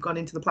far we've gone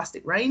into the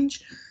plastic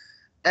range.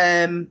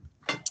 And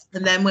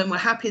then when we're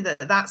happy that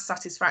that's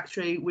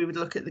satisfactory, we would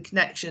look at the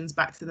connections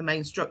back to the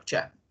main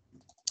structure.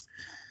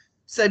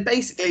 So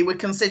basically, we're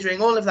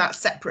considering all of that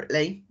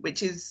separately,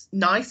 which is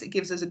nice. It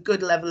gives us a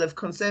good level of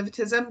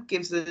conservatism,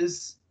 gives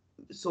us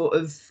sort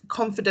of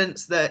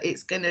confidence that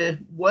it's going to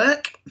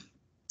work.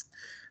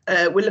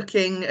 We're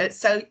looking at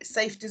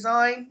safe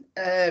design,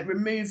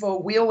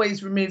 removal. We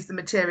always remove the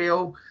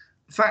material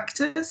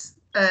factors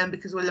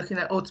because we're looking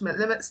at ultimate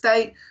limit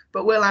state,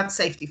 but we'll add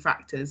safety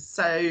factors.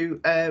 So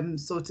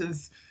sort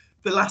of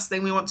the last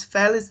thing we want to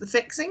fail is the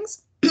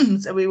fixings.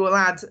 So we will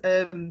add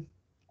a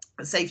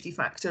safety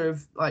factor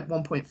of like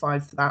 1.5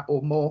 for that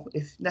or more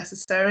if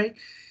necessary.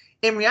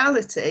 In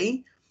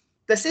reality,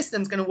 the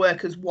system's going to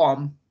work as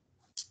one,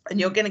 and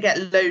you're going to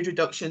get load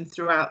reduction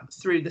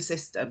through the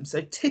system.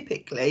 So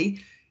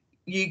typically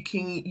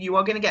you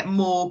are going to get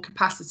more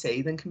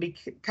capacity than can be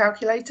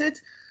calculated.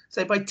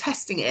 So by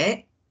testing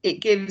it,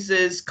 it gives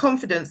us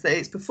confidence that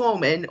it's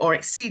performing or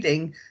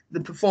exceeding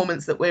the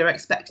performance that we're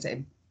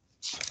expecting.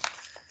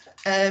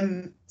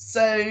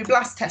 So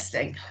blast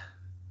testing.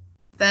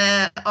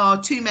 There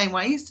are two main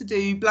ways to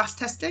do blast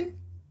testing.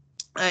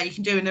 You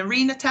can do an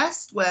arena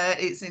test where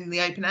it's in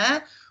the open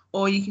air,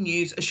 or you can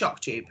use a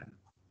shock tube.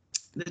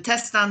 The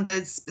test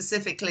standards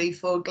specifically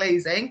for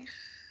glazing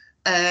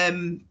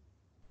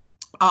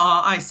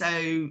are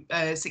ISO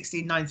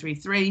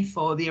 16933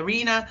 for the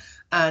arena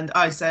and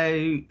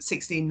ISO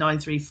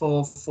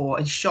 16934 for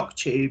a shock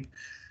tube.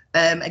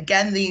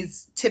 Again,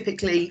 these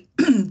typically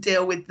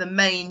deal with the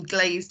main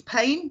glazed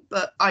pane,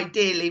 but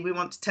ideally we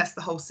want to test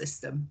the whole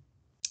system.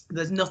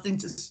 There's nothing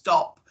to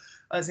stop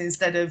us,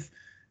 instead of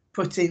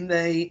putting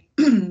the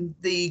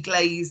the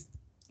glazed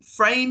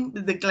frame,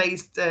 the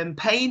glazed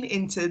pane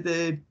into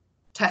the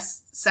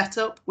test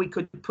setup, we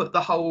could put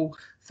the whole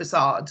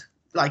facade,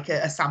 like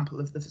a sample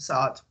of the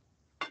facade.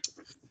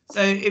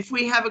 So if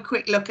we have a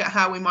quick look at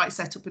how we might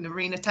set up an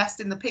arena test,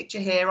 in the picture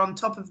here on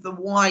top of the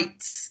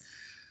white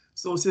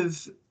sort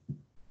of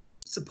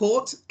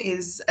support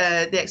is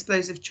the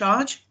explosive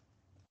charge.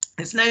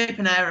 It's an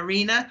open air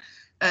arena.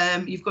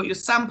 You've got your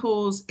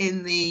samples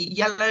in the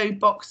yellow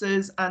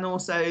boxes and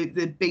also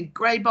the big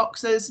grey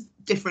boxes,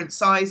 different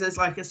sizes,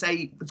 like I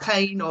say, the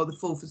pane or the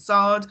full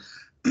facade.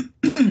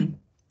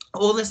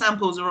 All the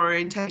samples are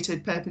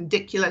orientated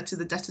perpendicular to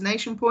the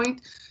detonation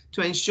point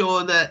to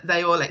ensure that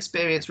they all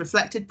experience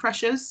reflected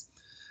pressures.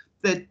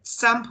 The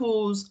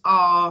samples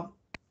are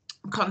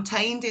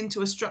contained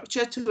into a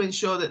structure to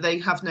ensure that they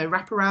have no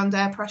wraparound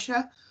air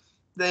pressure.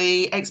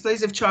 The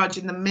explosive charge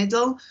in the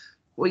middle,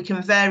 we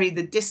can vary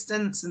the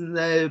distance and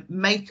the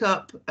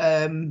makeup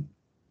to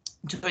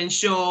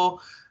ensure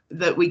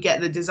that we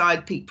get the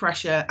desired peak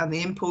pressure and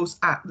the impulse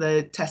at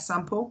the test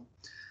sample.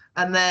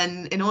 And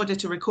then in order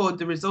to record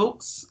the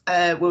results,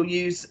 we'll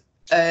use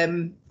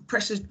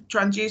pressure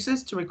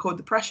transducers to record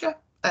the pressure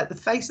at the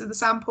face of the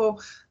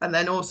sample, and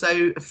then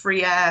also a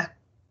free air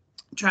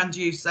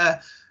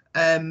transducer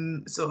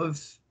sort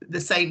of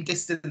the same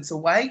distance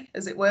away,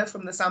 as it were,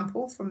 from the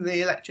sample, from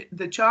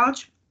the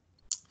charge.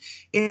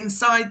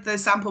 Inside the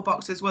sample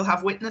boxes, we'll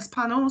have witness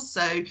panels.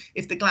 So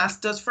if the glass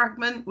does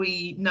fragment,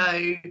 we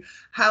know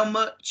how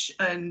much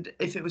and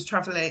if it was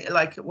traveling,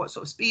 like at what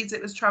sort of speeds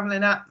it was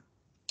traveling at.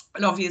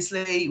 And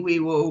obviously we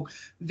will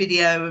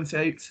video and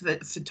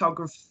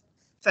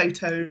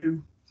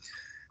photo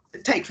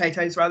take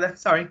photos rather,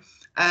 sorry,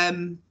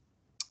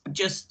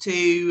 just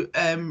to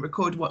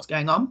record what's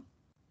going on.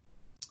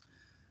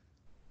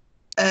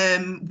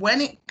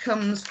 When it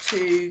comes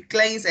to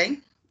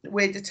glazing,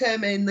 we're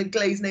determining the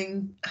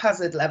glazing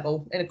hazard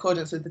level in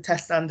accordance with the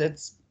test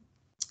standards.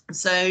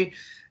 So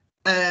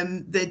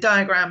the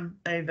diagram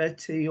over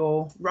to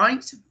your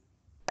right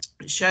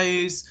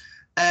shows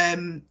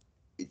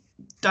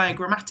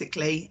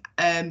diagrammatically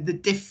the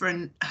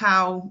different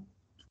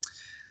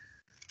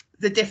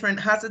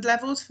hazard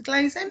levels for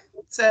glazing.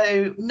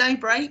 So no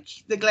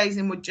break, the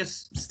glazing would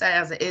just stay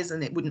as it is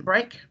and it wouldn't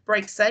break.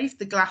 Break safe,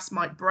 the glass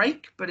might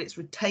break, but it's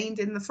retained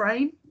in the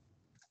frame.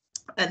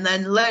 And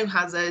then low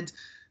hazard,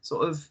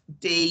 sort of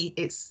D,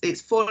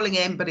 it's falling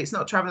in, but it's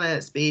not traveling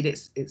at speed.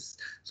 It's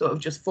sort of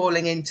just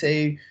falling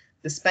into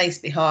the space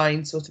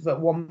behind, sort of at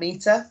 1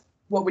 meter.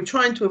 What we're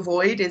trying to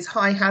avoid is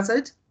high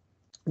hazard,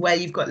 where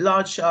you've got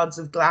large shards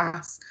of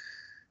glass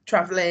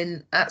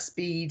traveling at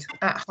speed,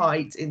 at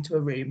height into a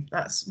room.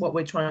 That's what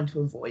we're trying to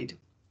avoid.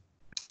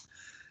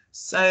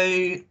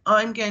 So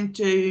I'm going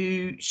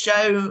to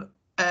show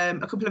a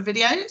couple of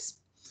videos.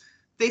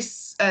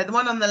 This, the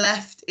one on the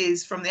left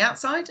is from the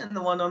outside and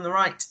the one on the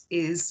right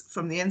is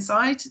from the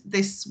inside.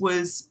 This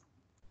was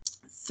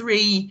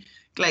 3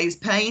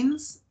 glazed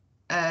panes,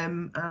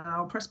 and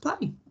I'll press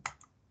play.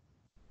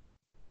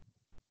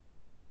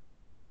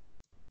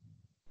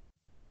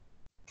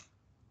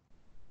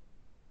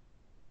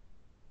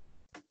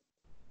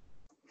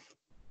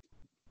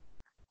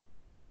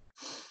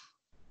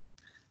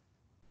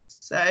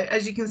 So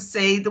as you can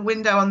see, the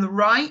window on the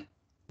right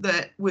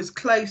that was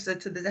closer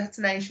to the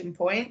detonation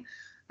point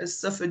has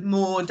suffered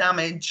more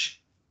damage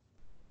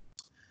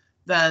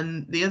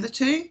than the other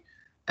 2.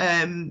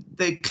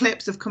 The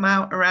clips have come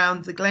out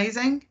around the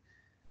glazing,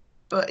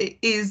 but it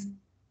is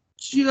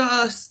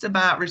just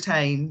about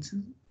retained.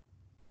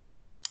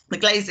 The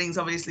glazing's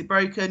obviously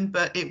broken,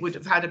 but it would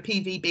have had a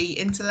PVB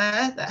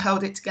interlayer that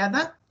held it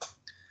together.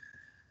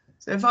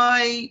 So if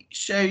I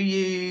show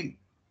you,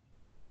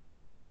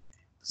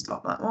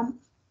 stop that one,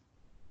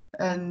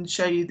 and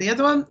show you the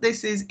other one.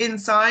 This is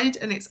inside,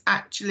 and it's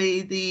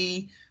actually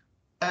the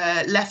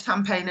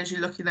left-hand pane as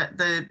you're looking at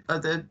the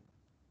other.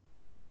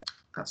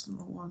 That's the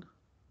wrong one.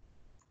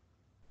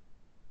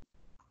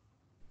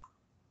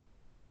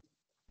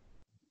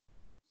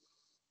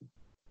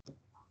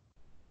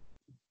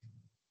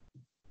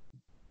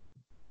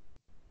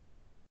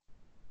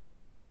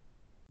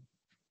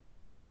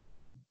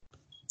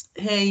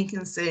 Here you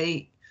can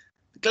see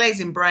the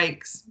glazing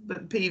breaks,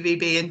 but the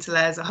PVB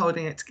interlayers are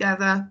holding it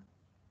together.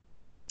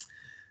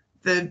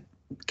 The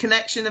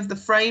connection of the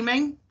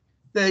framing,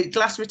 the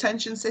glass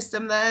retention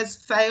system there's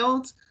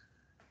failed,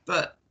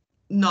 but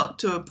not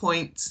to a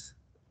point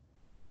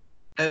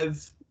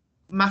of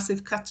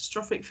massive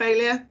catastrophic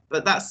failure,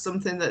 but that's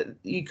something that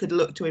you could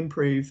look to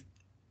improve.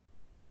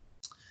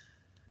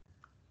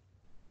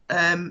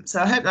 So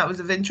I hope that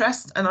was of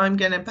interest, and I'm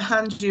going to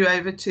hand you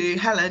over to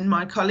Helen,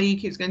 my colleague,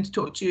 who's going to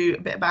talk to you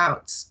a bit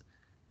about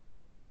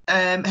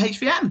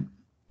HVM.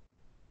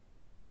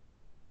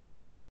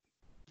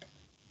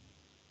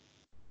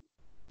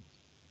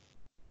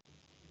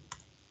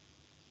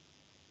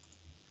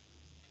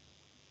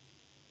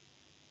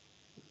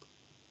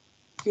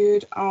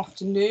 Good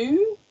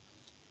afternoon.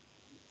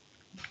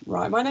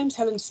 Right, my name's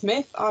Helen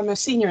Smith. I'm a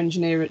senior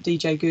engineer at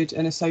DJ Goode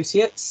and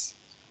Associates.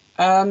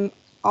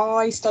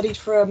 I studied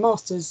for a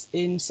master's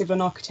in civil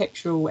and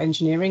architectural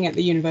engineering at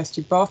the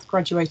University of Bath,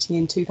 graduating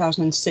in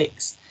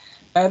 2006.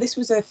 This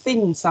was a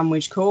thin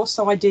sandwich course,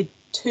 so I did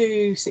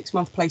 2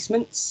 6-month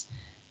placements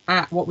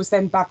at what was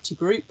then Babty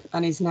Group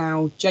and is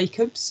now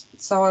Jacobs.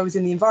 So I was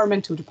in the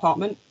environmental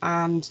department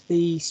and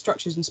the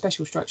structures and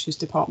special structures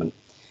department.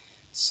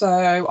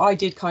 So I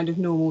did kind of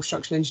normal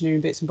structural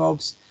engineering bits and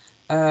bobs,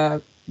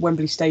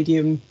 Wembley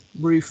Stadium,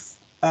 roof,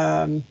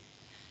 and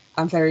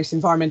various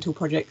environmental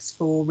projects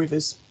for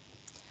rivers.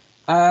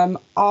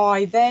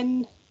 I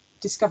then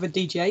discovered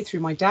DGA through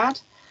my dad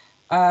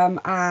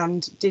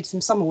and did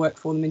some summer work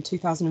for them in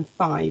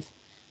 2005.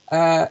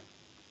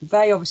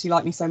 They obviously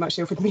liked me so much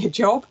they offered me a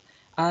job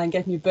and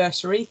gave me a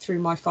bursary through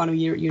my final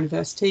year at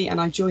university,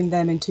 and I joined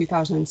them in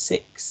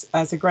 2006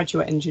 as a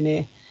graduate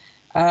engineer.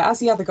 As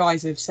the other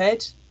guys have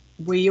said,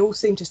 we all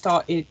seem to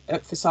start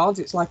at facades.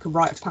 It's like a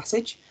rite of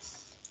passage.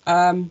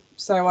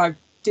 So I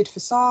did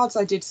facades,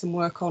 I did some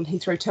work on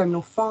Heathrow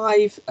Terminal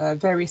 5,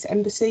 various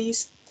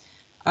embassies.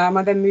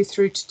 I then moved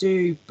through to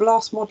do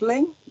blast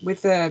modelling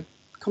with the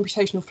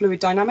computational fluid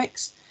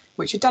dynamics,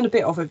 which I'd done a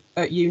bit of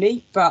at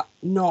uni, but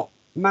not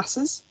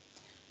masses.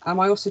 I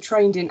also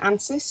trained in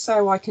ANSYS,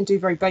 so I can do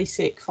very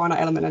basic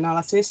finite element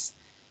analysis.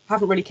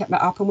 Haven't really kept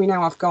that up, and we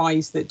now have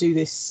guys that do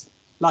this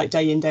like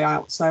day in, day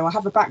out. So I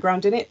have a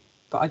background in it,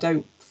 but I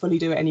don't fully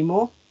do it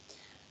anymore.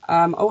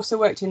 I also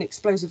worked in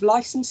explosive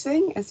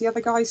licensing, as the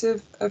other guys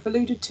have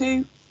alluded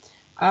to.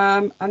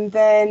 And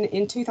then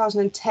in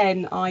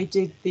 2010, I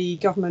did the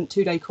government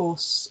 2-day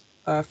course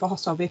for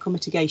hostile vehicle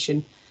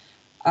mitigation.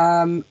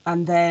 And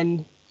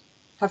then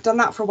have done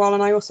that for a while,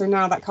 and I also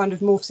now that kind of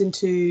morphs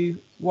into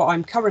what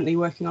I'm currently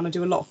working on. I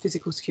do a lot of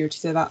physical security,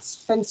 so that's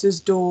fences,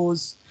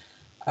 doors,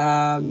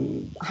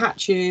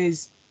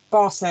 hatches,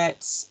 bar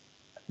sets,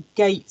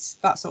 gates,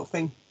 that sort of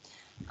thing.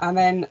 And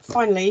then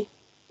finally,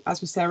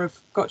 as with Sarah,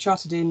 I've got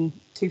chartered in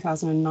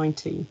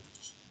 2019.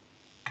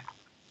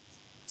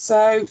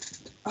 So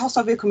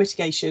hostile vehicle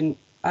mitigation,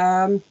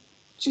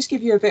 just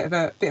give you a bit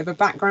of a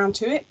background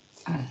to it.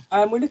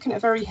 We're looking at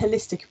a very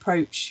holistic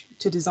approach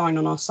to design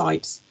on our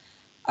sites.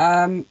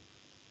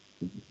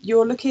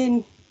 You're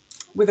looking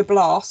with a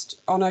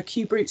blast on a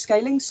cube root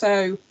scaling,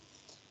 so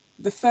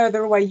the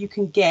further away you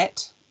can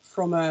get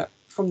from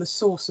the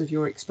source of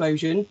your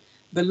explosion,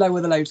 the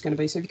lower the load is going to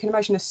be. So if you can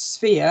imagine a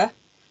sphere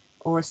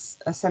or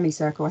a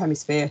semicircle or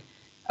hemisphere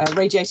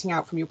radiating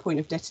out from your point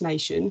of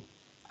detonation,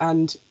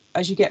 and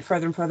as you get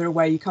further and further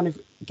away, you kind of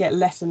get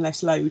less and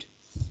less load.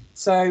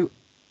 So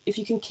if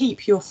you can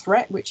keep your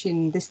threat, which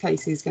in this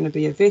case is going to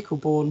be a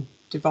vehicle-borne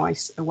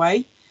device,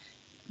 away,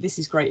 this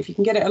is great. If you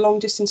can get it a long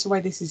distance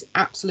away, this is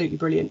absolutely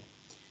brilliant.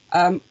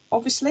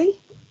 Obviously,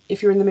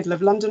 if you're in the middle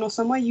of London or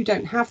somewhere, you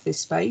don't have this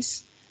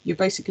space. You're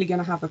basically going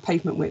to have a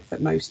pavement width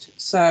at most.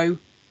 So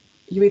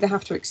you either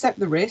have to accept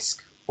the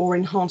risk or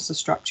enhance the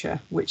structure,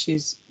 which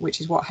is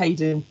what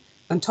Haydn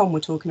and Tom were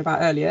talking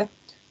about earlier,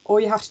 or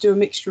you have to do a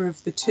mixture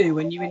of the two,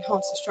 and you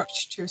enhance the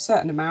structure to a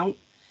certain amount,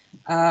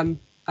 and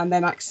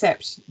then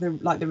accept the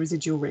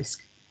residual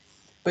risk.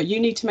 But you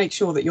need to make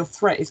sure that your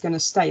threat is going to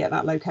stay at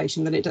that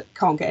location, that it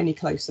can't get any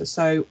closer.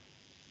 So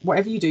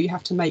whatever you do, you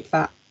have to make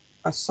that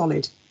a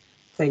solid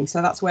thing.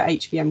 So that's where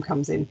HVM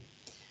comes in.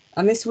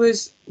 And this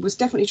was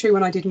definitely true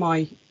when I did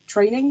my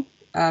training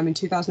in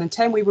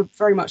 2010. We were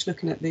very much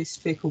looking at this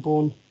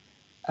vehicle-borne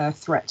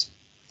threat.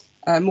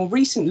 More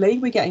recently,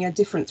 we're getting a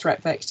different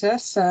threat vector.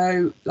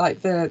 So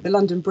like the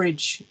London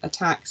Bridge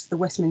attacks, the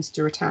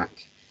Westminster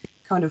attack,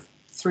 kind of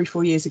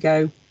 3-4 years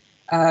ago,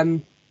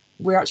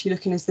 we're actually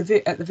looking at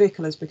the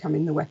vehicle as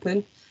becoming the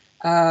weapon,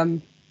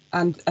 and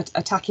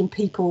attacking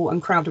people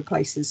and crowded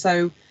places.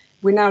 So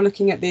we're now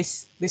looking at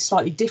this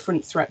slightly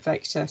different threat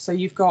vector. So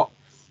you've got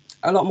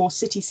a lot more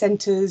city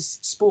centres,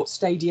 sports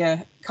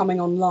stadia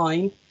coming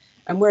online,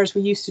 and whereas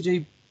we used to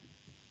do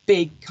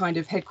big kind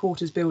of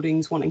headquarters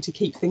buildings wanting to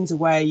keep things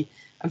away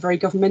and very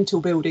governmental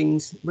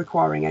buildings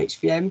requiring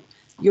HVM,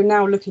 you're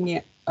now looking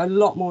at a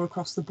lot more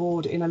across the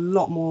board in a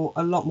lot more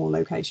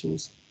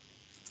locations.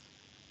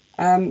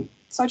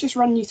 So I'll just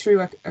run you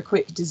through a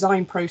quick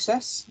design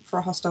process for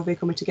a hostile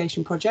vehicle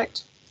mitigation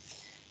project.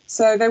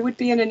 So there would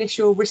be an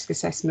initial risk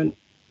assessment.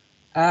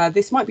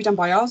 This might be done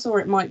by us, or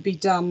it might be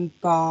done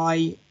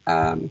by,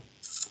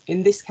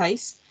 in this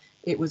case,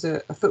 it was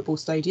a football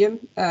stadium.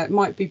 It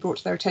might be brought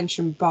to their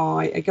attention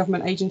by a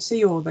government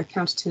agency or the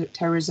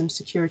counter-terrorism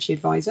security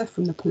advisor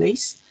from the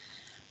police.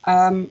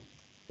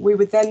 We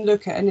would then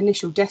look at an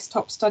initial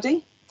desktop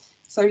study.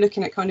 So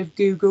looking at kind of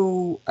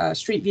Google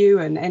Street View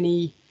and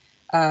any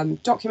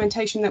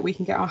documentation that we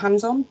can get our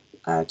hands on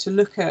to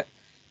look at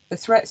the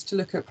threats, to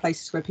look at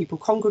places where people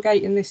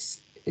congregate in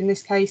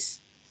this case.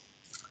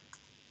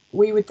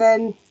 We would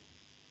then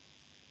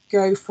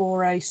go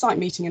for a site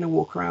meeting and a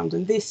walk around,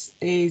 and this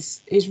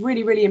is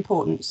really, really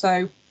important.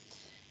 So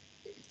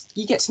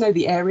you get to know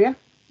the area,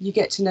 you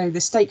get to know the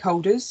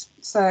stakeholders.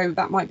 So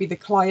that might be the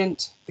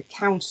client, the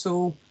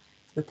council,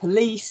 the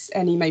police,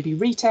 any maybe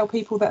retail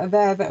people that are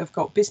there that have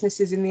got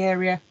businesses in the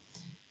area.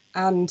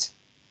 And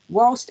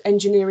whilst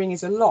engineering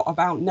is a lot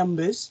about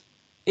numbers,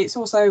 it's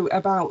also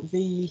about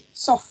the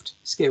soft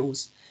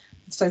skills,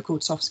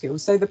 so-called soft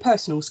skills. So the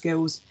personal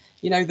skills,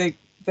 you know, the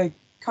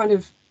kind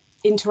of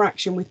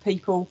interaction with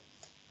people,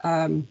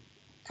 kind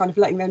of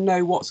letting them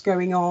know what's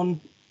going on,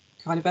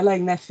 kind of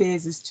allaying their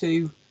fears as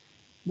to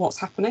what's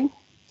happening.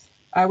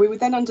 We would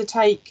then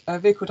undertake a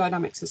vehicle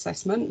dynamics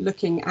assessment,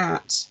 looking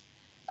at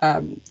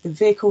the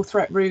vehicle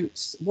threat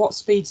routes, what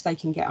speeds they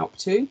can get up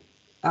to,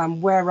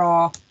 where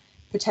our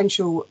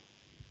potential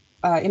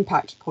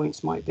impact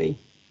points might be.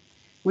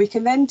 We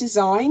can then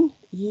design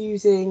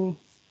using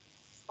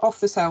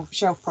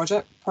off-the-shelf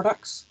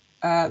products.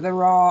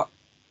 There are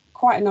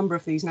quite a number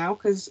of these now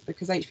because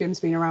HVM's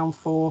been around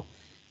for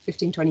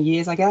 15-20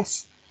 years, I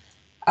guess.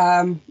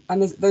 And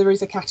there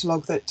is a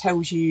catalogue that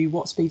tells you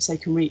what speeds they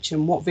can reach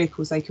and what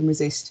vehicles they can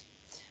resist.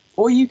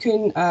 Or you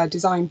can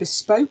design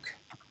bespoke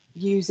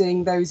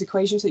using those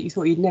equations that you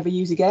thought you'd never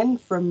use again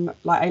from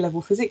like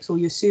A-level physics, or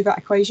your SUVAT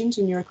equations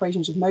and your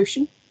equations of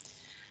motion.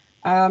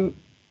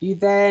 You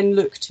then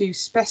look to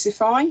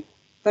specify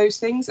those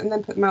things and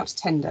then put them out to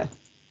tender.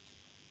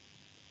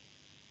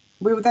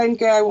 We will then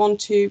go on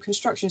to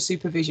construction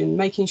supervision,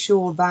 making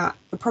sure that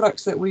the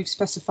products that we've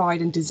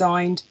specified and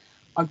designed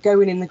are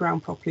going in the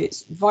ground properly.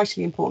 It's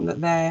vitally important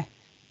that their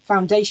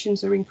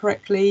foundations are in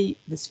correctly,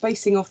 the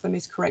spacing of them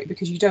is correct,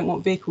 because you don't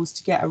want vehicles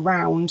to get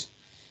around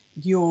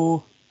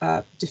your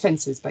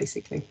defences,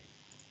 basically.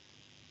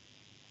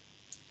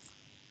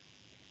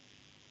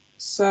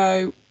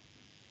 So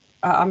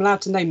I'm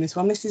allowed to name this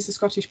one. This is the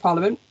Scottish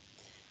Parliament.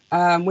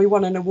 We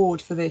won an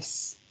award for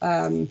this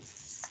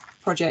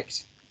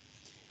project.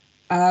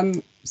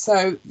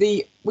 So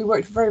we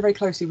worked very, very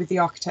closely with the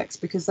architects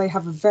because they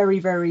have a very,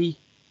 very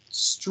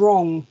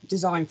strong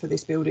design for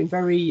this building.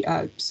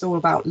 It's all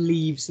about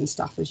leaves and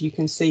stuff, as you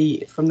can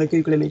see from the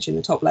Google image in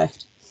the top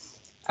left.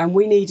 And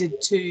we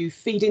needed to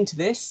feed into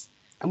this,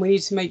 and we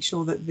needed to make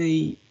sure that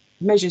the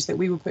measures that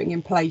we were putting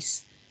in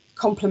place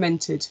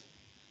complemented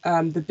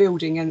the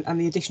building and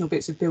the additional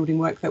bits of building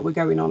work that were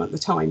going on at the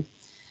time.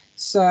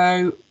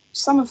 So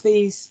some of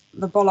the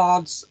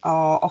bollards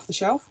are off the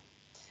shelf,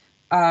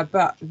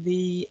 but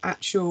the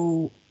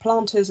actual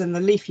planters and the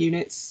leaf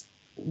units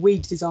we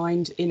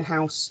designed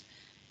in-house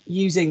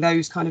using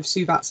those kind of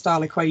Suvat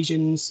style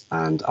equations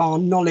and our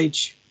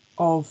knowledge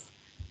of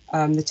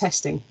the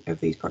testing of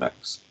these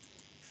products.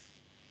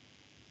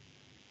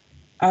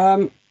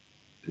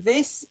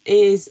 This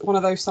is one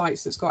of those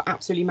sites that's got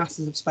absolutely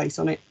masses of space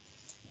on it.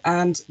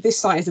 And this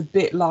site is a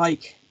bit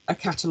like a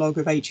catalogue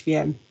of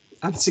HVM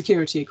and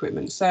security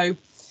equipment. So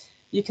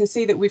you can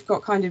see that we've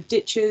got kind of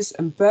ditches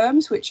and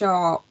berms, which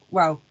are,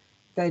 well,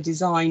 they're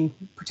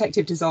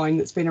protective design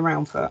that's been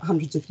around for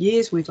hundreds of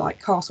years with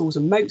like castles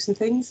and moats and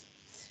things.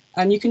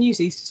 And you can use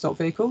these to stop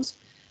vehicles.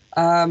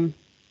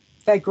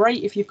 They're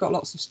great if you've got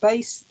lots of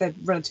space. They're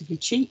relatively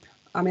cheap.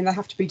 I mean, they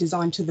have to be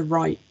designed to the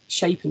right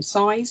shape and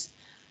size,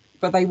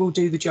 but they will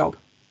do the job.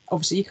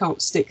 Obviously, you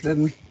can't stick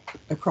them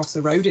across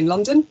the road in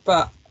London,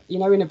 but you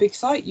know, in a big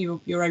site,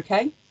 you're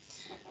okay.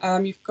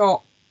 You've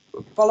got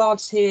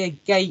bollards here,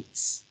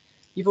 gates.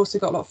 You've also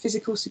got a lot of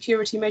physical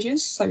security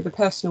measures, so the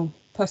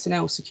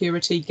personnel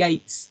security,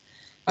 gates,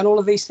 and all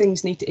of these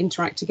things need to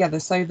interact together.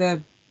 So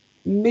the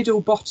middle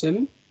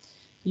bottom,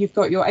 you've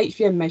got your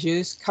HVM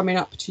measures coming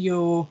up to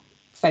your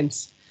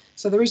fence.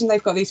 So the reason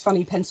they've got these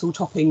funny pencil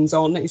toppings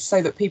on is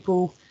so that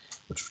people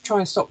try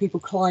and stop people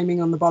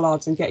climbing on the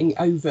bollards and getting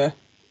over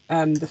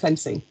the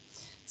fencing.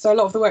 So a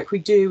lot of the work we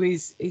do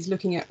is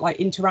looking at like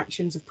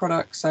interactions of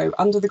products, so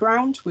under the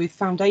ground with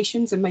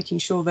foundations and making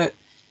sure that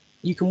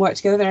you can work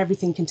together, that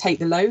everything can take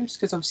the loads,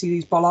 because obviously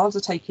these bollards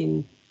are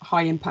taking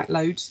high impact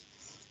loads,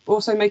 but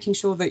also making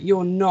sure that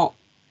you're not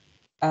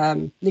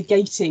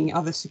negating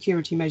other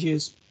security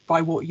measures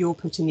by what you're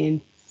putting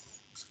in.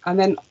 And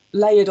then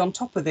layered on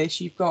top of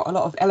this, you've got a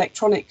lot of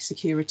electronic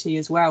security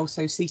as well,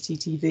 so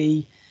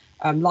CCTV,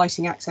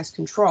 lighting access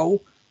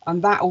control,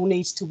 and that all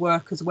needs to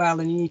work as well,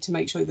 and you need to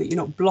make sure that you're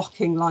not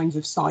blocking lines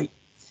of sight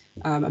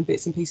and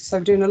bits and pieces. So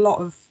we're doing a lot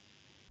of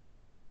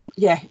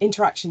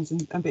interactions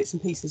and bits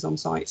and pieces on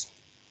site.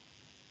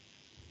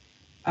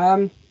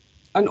 And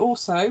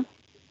also,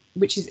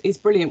 which is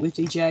brilliant with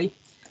DGA,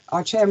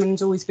 our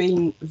chairman's always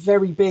been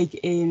very big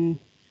in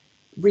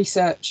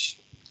research,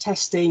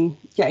 testing,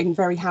 getting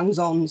very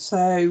hands-on.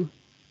 So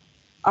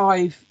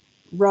I've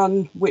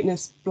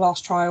witnessed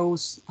blast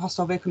trials,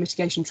 hostile vehicle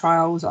mitigation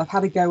trials. I've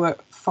had a go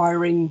at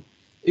firing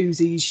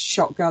Uzis,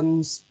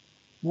 shotguns,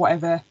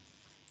 whatever.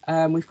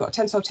 We've got a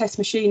tensile test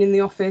machine in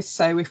the office,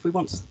 so if we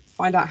want to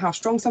find out how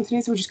strong something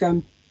is, we'll just go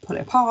and pull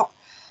it apart.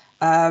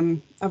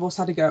 I've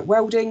also had a go at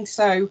welding.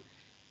 So,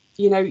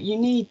 you know, you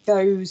need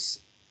those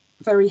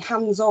very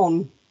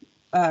hands-on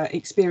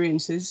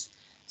experiences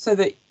so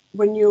that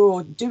when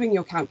you're doing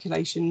your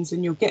calculations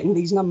and you're getting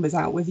these numbers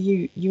out, whether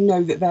you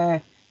know that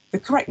they're the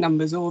correct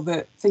numbers or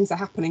that things are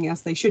happening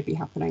as they should be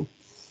happening.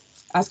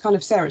 As kind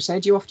of Sarah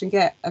said, you often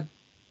get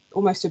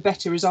almost a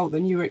better result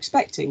than you were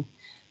expecting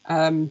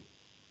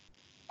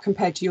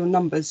compared to your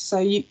numbers. So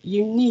you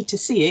need to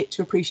see it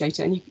to appreciate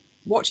it, and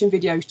watching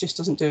videos just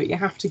doesn't do it. You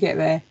have to get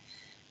there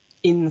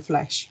in the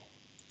flesh.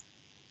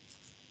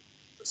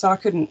 So I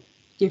couldn't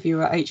give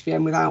you a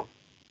HVM without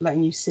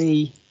letting you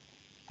see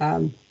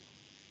a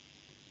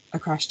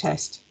crash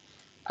test.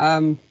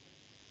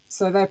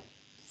 So they're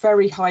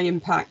very high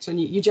impact,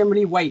 and you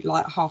generally wait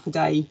like half a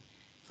day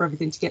for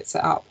everything to get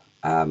set up.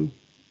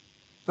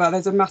 But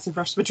there's a massive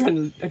rush of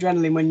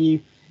adrenaline when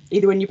you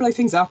blow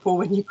things up or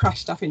when you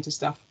crash stuff into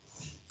stuff.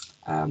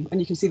 And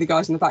you can see the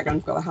guys in the background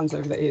have got their hands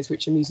over their ears,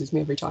 which amuses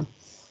me every time.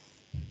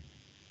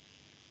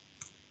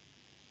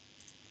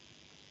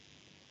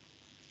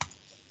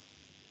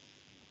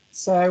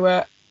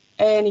 So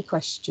any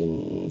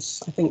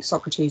questions? I think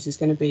Socrates is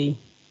going to be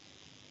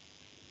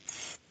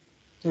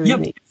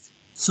doing these.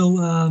 So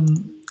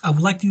I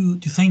would like to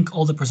thank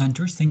all the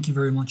presenters. Thank you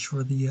very much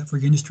for your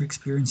industry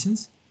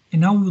experiences.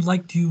 And now we would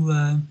like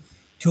to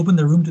open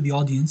the room to the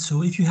audience.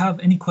 So if you have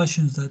any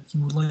questions that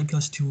you would like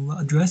us to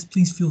address,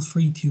 please feel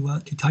free to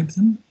type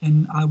them,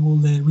 and I will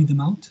read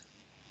them out.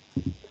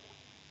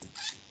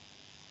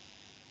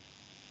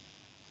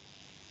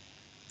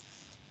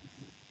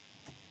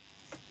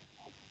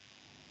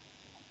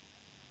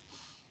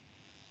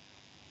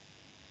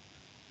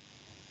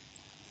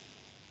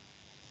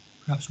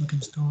 Perhaps we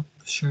can start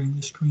sharing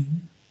the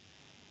screen.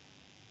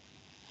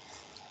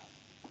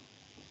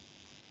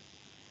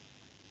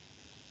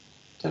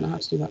 Don't know how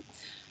to do that.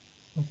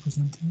 I'll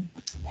present it.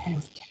 There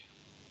we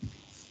go.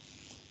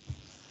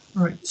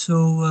 All right,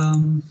 so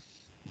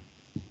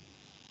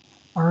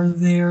are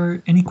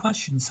there any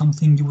questions,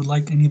 something you would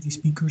like any of the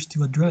speakers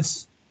to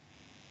address?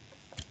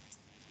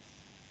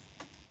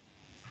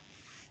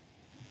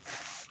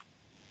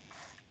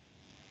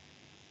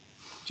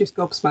 just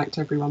gobsmacked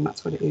everyone.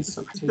 That's what it is,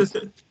 Socrates.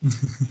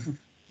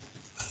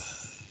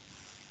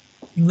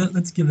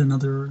 Let's give it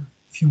another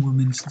few more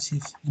minutes to see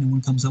if anyone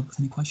comes up with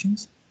any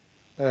questions.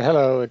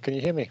 Hello, can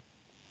you hear me?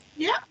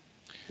 Yeah.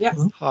 Yeah.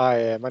 Hello?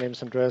 Hi, my name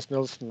is Andreas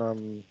Nilsson.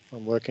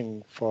 I'm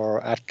working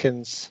for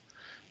Atkins.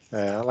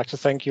 I'd like to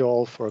thank you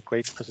all for a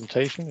great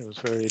presentation. It was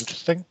very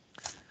interesting.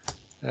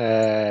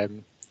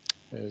 In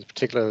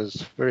particular, it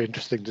was very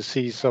interesting to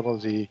see some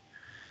of the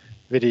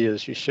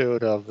videos you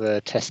showed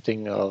of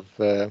testing of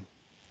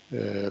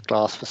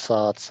glass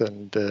facades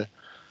and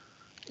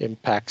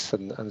impacts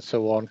and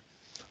so on.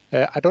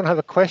 I don't have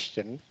a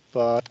question,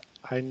 but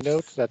I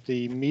note that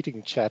the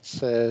meeting chat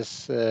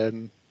says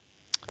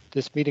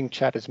this meeting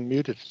chat is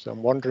muted. So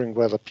I'm wondering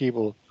whether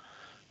people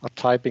are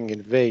typing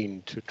in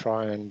vain to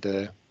try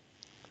and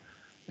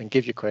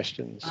give you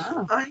questions.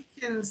 I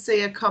can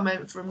see a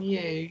comment from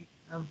you,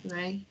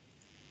 Anthony,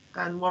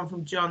 and one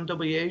from John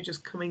W.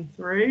 just coming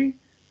through.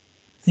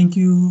 Thank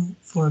you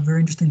for a very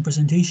interesting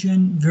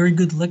presentation. Very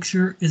good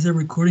lecture. Is the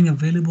recording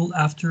available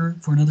after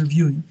for another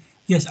viewing?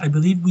 Yes, I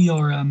believe we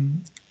are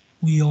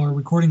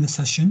recording the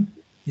session.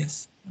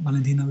 Yes,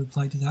 Valentina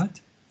replied to that.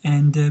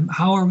 And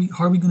how are we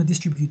going to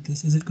distribute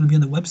this? Is it going to be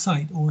on the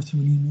website or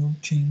through an email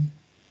chain?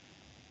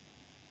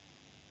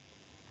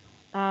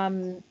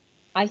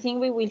 I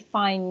think we will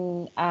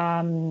find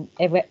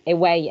a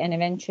way, and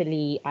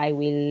eventually I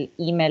will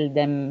email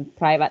them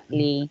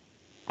privately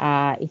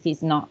if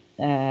it's not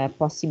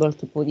possible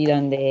to put it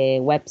on the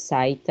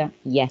website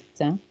yet.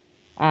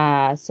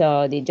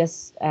 So they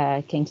just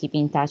can keep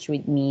in touch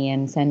with me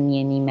and send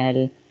me an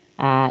email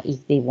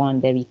if they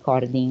want the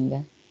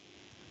recording.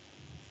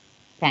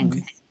 Thanks.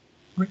 Okay,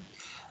 great.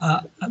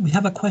 We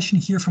have a question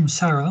here from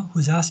Sarah,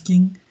 who's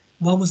asking,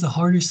 what was the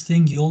hardest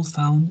thing you all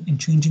found in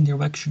changing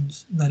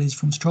directions? That is,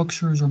 from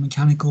structures or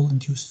mechanical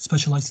into a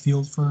specialized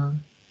field for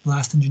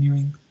blast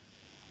engineering?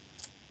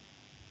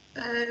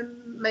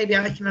 Maybe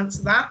I can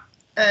answer that.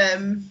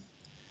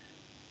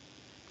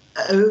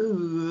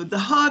 The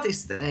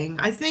hardest thing,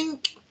 I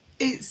think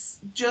it's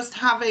just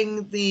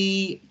having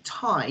the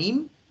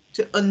time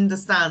to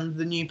understand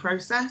the new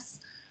process.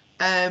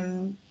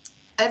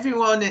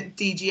 Everyone at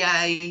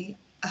DGA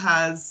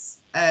has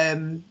a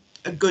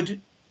good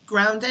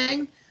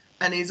grounding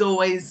and is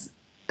always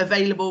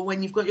available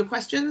when you've got your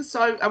questions.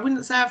 So I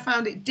wouldn't say I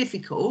found it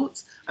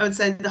difficult. I would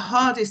say the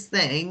hardest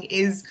thing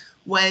is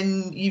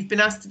when you've been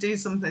asked to do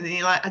something and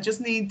you're like, I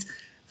just need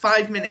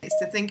 5 minutes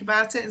to think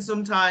about it. And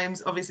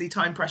sometimes, obviously,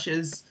 time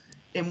pressures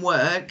in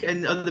work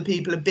and other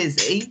people are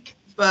busy,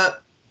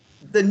 but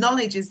the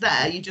knowledge is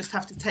there. You just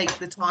have to take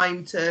the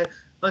time to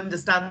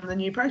understand the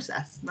new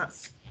process.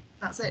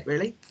 That's it,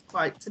 really.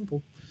 Quite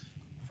simple.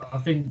 I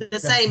think The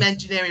same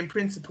engineering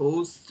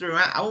principles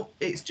throughout.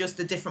 It's just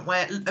a different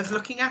way of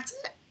looking at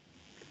it.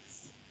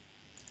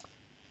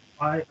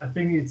 I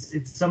think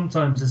it's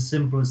sometimes as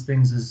simple as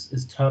things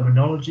as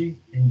terminology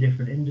in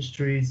different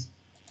industries,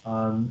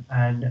 and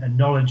a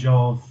knowledge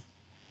of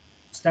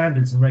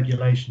standards and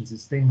regulations.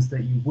 It's things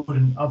that you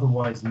wouldn't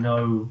otherwise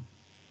know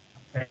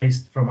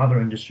based from other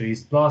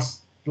industries.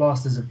 Blast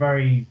is a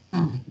very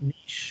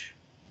niche,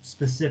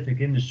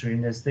 specific industry,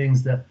 and there's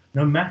things that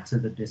no matter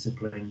the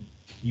discipline,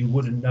 you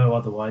wouldn't know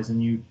otherwise.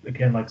 And you,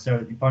 again, like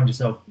Sarah, you find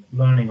yourself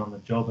learning on the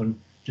job and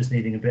just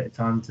needing a bit of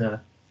time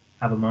to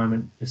have a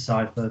moment,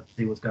 decipher,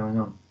 see what's going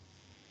on.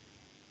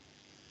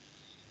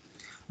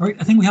 All right,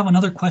 I think we have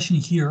another question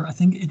here. I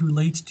think it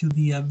relates to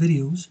the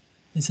videos.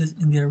 It says,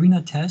 in the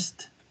arena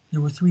test, there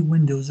were 3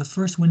 windows. The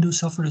first window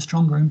suffered a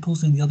stronger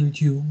impulse than the other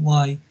 2.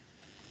 Why?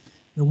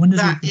 The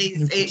windows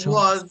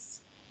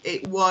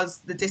It was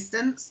the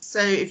distance. So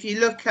if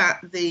you look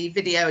at the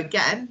video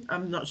again,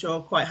 I'm not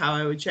sure quite how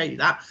I would show you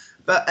that,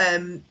 but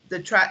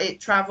it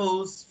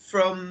travels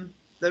from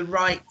the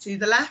right to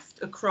the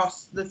left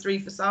across the 3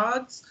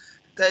 facades.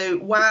 So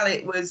while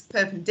it was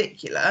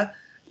perpendicular,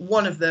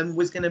 one of them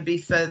was going to be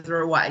further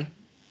away.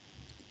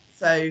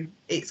 So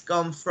it's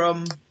gone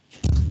from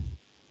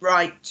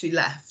right to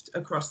left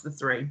across the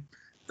 3.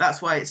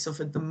 That's why it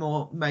suffered the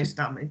most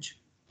damage.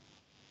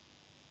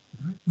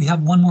 We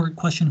have one more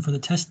question for the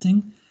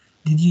testing.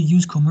 Did you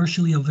use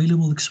commercially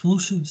available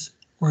explosives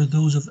or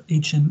those of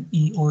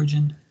HME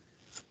origin?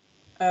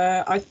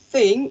 I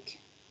think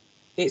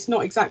it's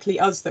not exactly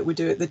us that would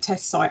do it. The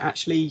test site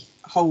actually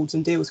holds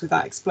and deals with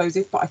that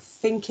explosive, but I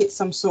think it's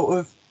some sort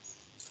of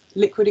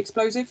liquid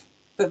explosive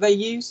that they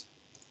use.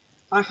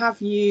 I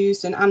have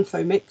used an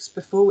ANFO mix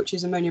before, which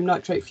is ammonium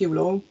nitrate fuel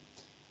oil.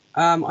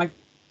 I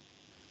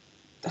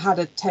had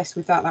a test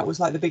with that. That was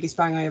like the biggest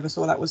bang I ever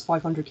saw. That was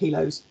 500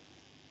 kilos.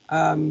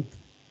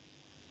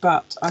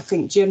 But I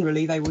think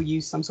generally they will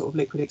use some sort of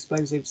liquid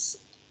explosives.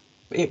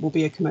 It will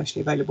be a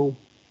commercially available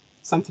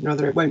something or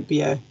other. It won't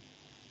be an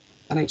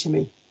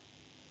HME.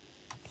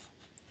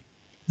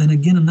 Then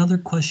again, another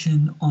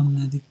question on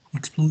the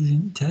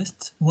explosion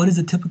tests. What is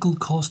the typical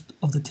cost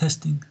of the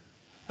testing?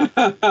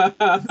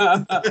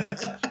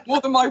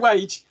 More than my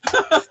wage.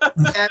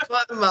 Yeah,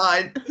 more than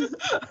mine.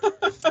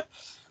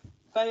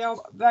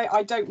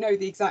 I don't know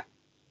the exact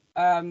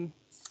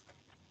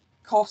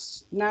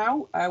costs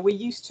now. We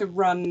used to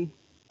run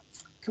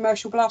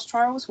commercial blast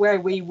trials where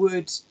we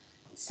would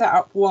set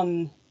up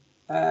one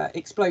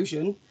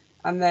explosion,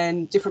 and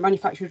then different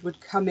manufacturers would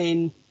come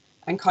in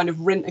and kind of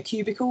rent a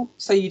cubicle.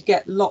 So you'd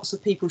get lots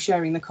of people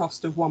sharing the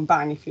cost of one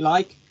bang, if you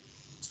like.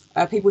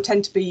 People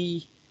tend to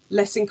be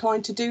less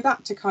inclined to do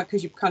that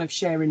because you're kind of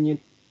sharing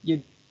your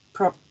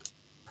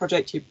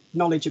project, your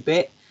knowledge a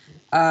bit.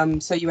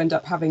 So you end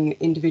up having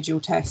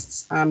individual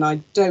tests, and I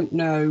don't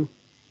know,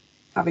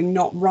 having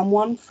not run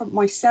one for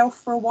myself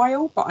for a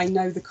while, but I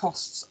know the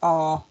costs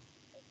are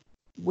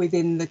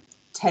within the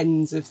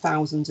tens of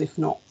thousands, if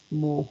not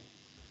more.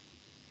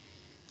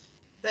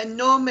 They're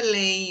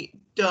normally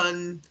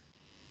done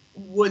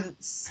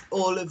once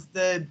all of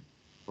the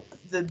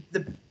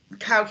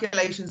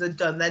calculations are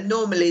done. They're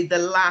normally the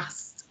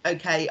last,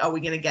 okay, are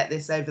we going to get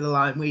this over the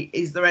line?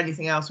 Is there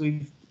anything else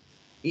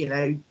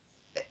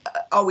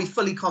are we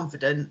fully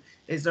confident?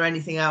 Is there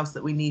anything else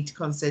that we need to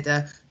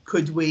consider?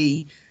 Could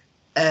we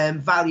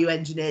value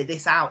engineer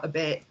this out a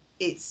bit?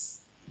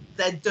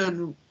 They're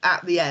done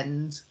at the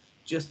end,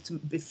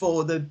 just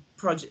before the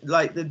project,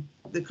 like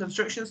the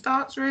construction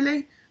starts,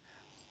 really.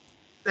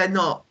 They're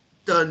not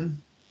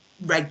done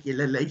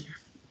regularly.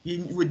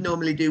 You would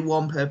normally do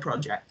one per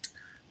project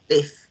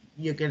if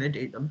you're going to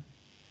do them.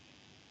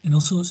 And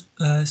also,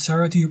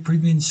 Sarah, to your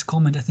previous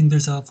comment, I think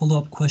there's a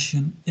follow-up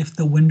question. If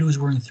the windows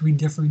were in 3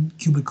 different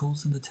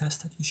cubicles in the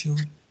test that you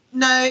showed?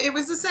 No, it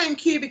was the same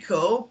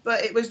cubicle,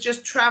 but it was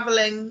just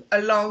travelling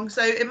along.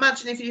 So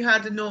imagine if you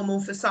had a normal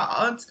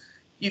facade,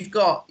 you've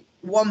got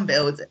one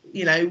build,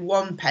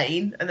 one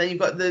pane, and then you've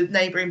got the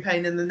neighbouring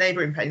pane and the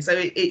neighbouring pane. So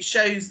it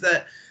shows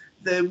that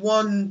the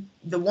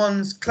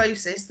ones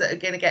closest that are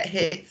going to get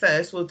hit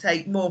first will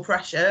take more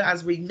pressure,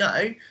 as we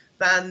know,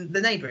 than the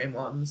neighbouring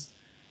ones.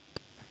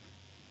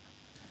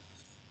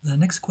 The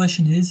next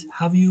question is,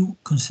 have you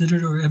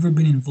considered or ever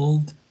been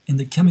involved in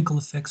the chemical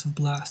effects of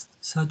blast,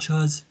 such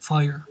as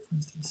fire, for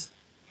instance?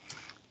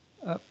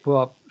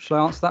 Well, shall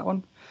I answer that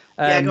one?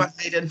 Yeah, go on,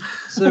 Haydn.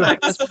 So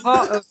as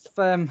part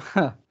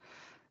of,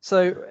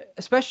 so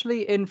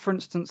especially in, for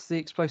instance, the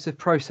explosive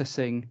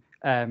processing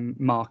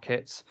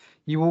markets,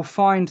 you will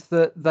find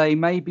that they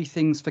may be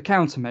things for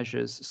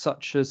countermeasures,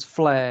 such as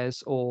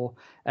flares or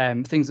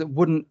things that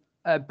wouldn't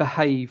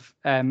behave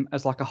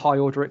as like a high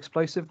order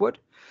explosive would.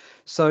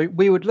 So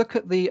we would look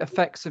at the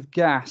effects of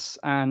gas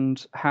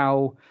and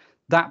how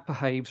that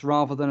behaves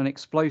rather than an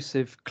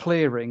explosive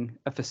clearing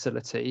a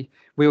facility.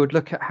 We would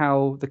look at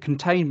how the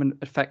containment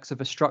effects of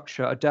a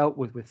structure are dealt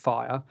with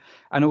fire,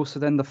 and also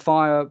then the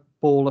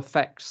fireball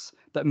effects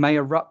that may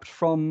erupt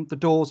from the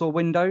doors or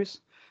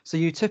windows. So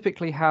you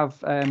typically have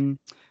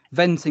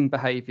venting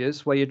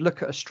behaviors where you'd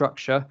look at a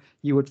structure,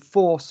 you would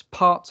force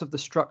parts of the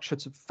structure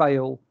to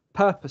fail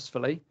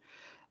purposefully.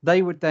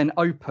 They would then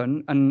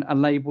open and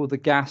enable the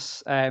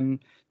gas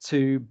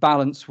to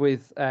balance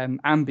with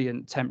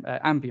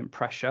ambient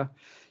pressure.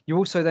 You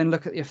also then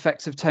look at the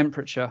effects of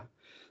temperature.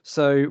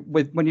 So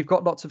when you've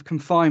got lots of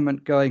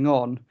confinement going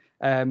on,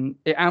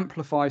 it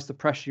amplifies the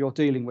pressure you're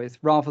dealing with,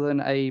 rather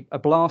than a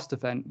blast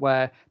event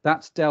where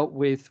that's dealt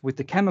with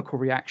the chemical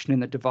reaction in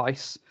the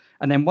device.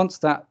 And then once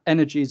that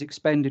energy is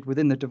expended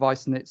within the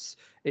device and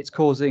it's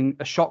causing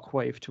a shock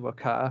wave to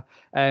occur,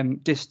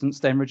 distance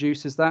then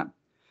reduces that.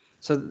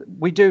 So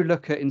we do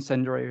look at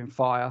incendiary and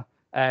fire,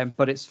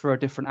 but it's for a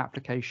different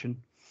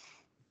application.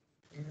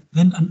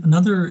 Then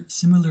another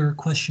similar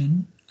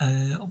question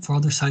for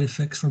other side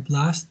effects for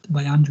blast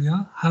by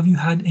Andrea. Have you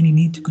had any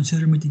need to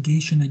consider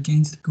mitigation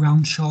against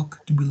ground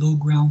shock to below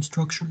ground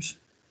structures?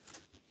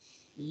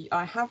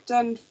 I have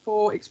done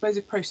for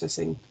explosive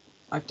processing.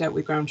 I've dealt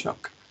with ground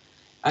shock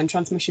and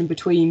transmission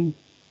between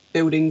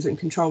buildings and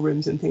control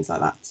rooms and things like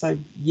that. So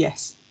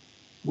yes,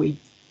 we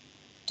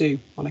do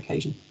on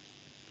occasion.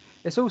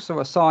 It's also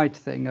a side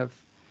thing of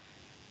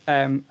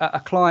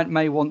a client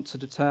may want to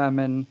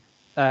determine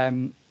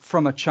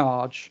from a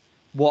charge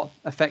what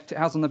effect it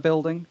has on the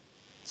building.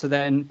 So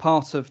then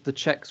part of the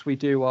checks we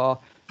do are,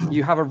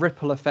 you have a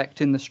ripple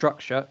effect in the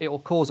structure, it will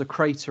cause a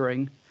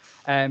cratering,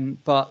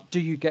 but do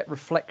you get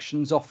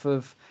reflections off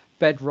of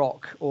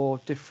bedrock or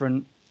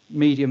different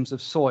mediums of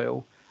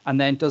soil,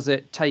 and then does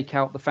it take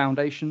out the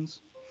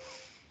foundations?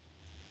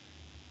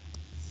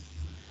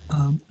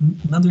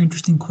 Another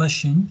interesting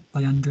question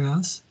by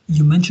Andreas.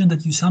 You mentioned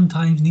that you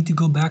sometimes need to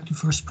go back to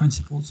first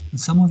principles, and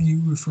some of you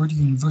refer to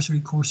university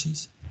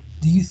courses.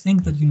 Do you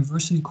think that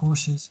university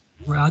courses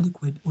were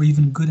adequate or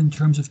even good in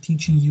terms of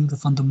teaching you the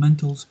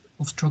fundamentals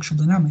of structural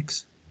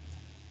dynamics?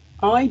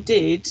 I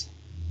did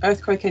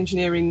earthquake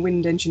engineering,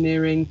 wind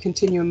engineering,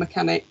 continuum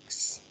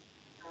mechanics,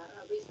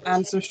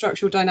 and some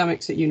structural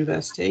dynamics at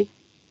university.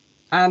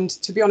 And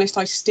to be honest,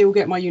 I still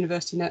get my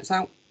university notes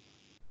out.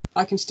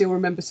 I can still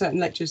remember certain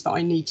lectures that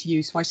I need to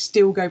use, so I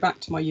still go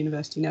back to my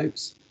university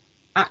notes,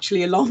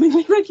 actually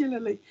alarmingly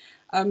regularly,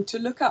 to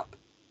look up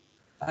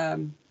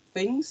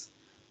things.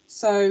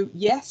 So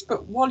yes,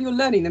 but while you're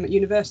learning them at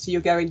university,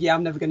 you're going, yeah,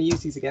 I'm never going to use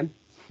these again.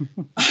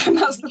 And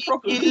that's the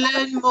problem. You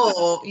learn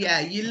more,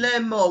 yeah, you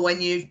learn more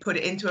when you've put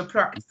it into a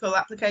practical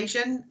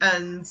application,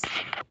 and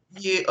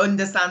you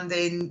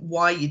understanding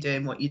why you're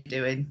doing what you're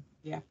doing.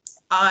 Yeah.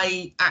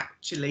 I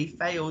actually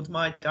failed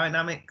my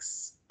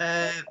dynamics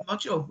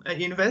module at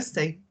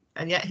university,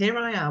 and yet here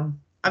I am.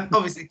 I've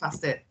obviously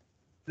passed it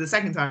the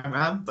second time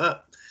around,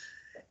 but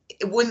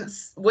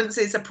once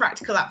it's a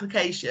practical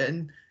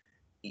application,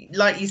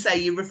 like you say,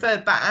 you refer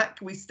back,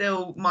 we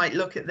still might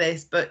look at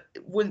this, but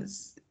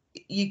once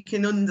you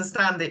can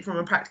understand it from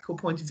a practical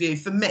point of view,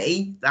 for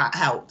me, that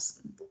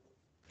helps.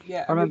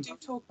 Yeah, and we do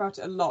talk about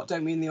it a lot,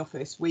 don't we, in the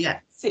office? We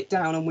sit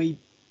down and we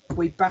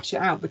bash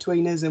it out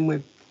between us,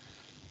 and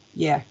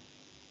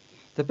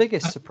the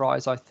biggest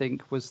surprise, I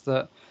think, was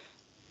that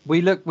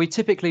we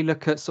typically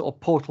look at sort of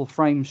portal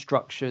frame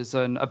structures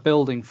and a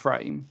building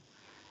frame,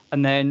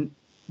 and then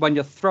when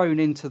you're thrown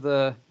into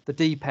the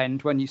deep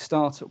end when you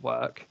start at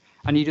work,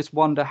 and you just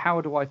wonder, how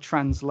do I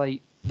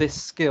translate this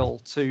skill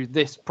to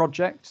this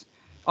project?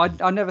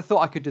 I never thought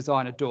I could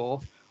design a door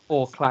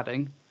or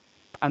cladding,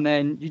 and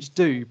then you just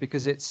do,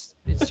 because it's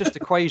just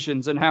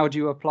equations, and how do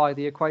you apply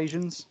the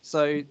equations?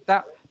 So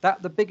that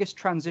the biggest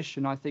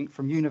transition, I think,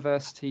 from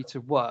university to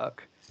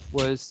work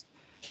was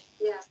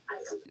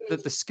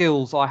the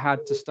skills I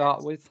had to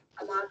start with.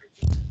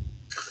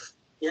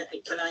 Yeah,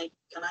 can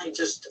I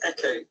just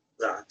echo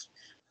that?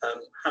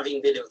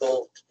 Having been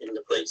involved in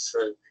the place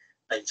for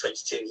like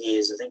 22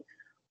 years, I think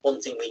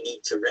one thing we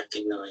need to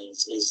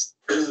recognise is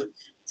the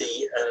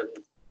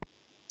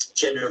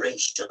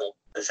generational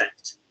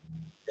effect.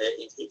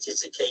 It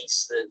is a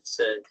case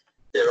that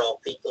there are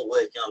people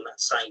working on that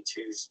site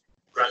whose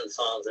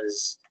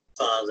grandfathers,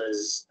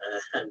 fathers,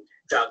 and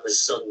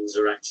doubtless sons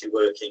are actually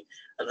working,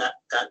 and that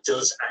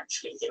does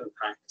actually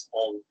impact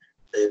on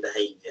their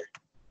behaviour.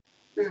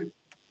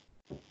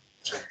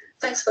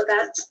 Thanks for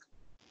that.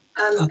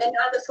 Any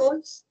other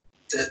thoughts?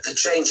 The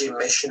changing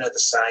mission of the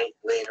site,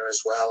 Lena,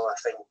 as well. I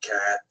think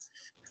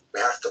we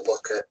have to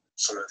look at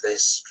some of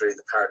this through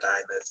the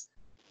paradigm of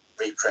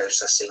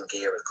reprocessing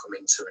era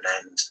coming to an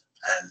end,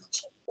 and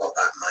what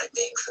that might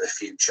mean for the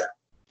future.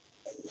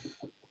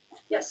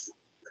 Yes,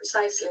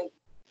 precisely.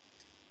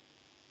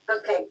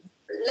 Okay,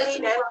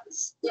 Lena,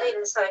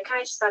 sorry, can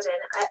I just add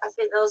in? I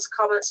think those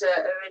comments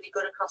are really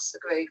good across the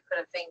group,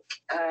 and I think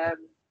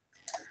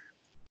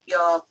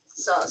you're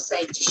sort of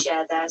safe to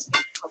share there as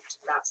being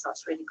comfortable. So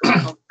that's really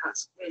good.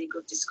 That's really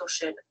good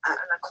discussion, and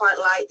I quite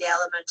like the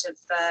element of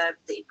that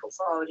you put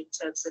forward in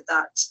terms of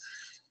that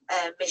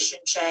mission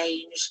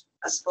change.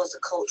 I suppose the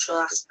cultural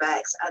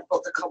aspects,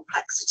 but the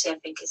complexity, I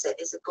think, is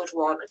a good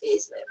one. It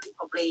is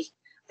probably,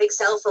 I think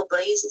Selfie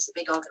believes it's a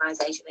big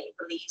organisation. It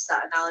believes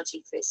that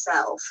analogy for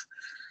itself.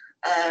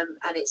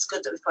 And it's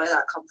good that we've had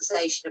that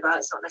conversation about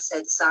it's not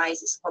necessarily the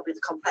size, it's probably the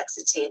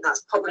complexity, and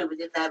that's probably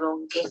within their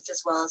own gift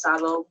as well as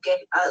our own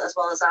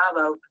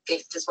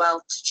gift, as well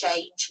to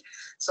change.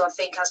 So I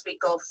think as we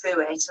go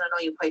through it, and I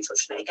know you'll probably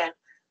touch on it again,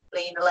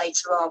 Lena,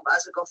 later on, but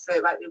as we go through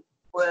it, might be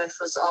worth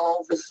us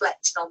all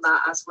reflecting on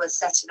that as we're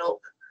setting up,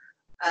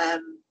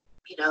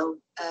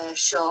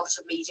 short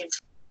and medium.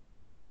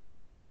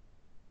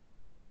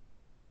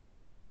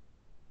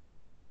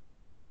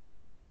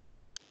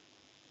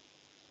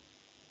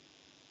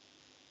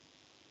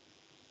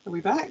 Are we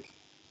back?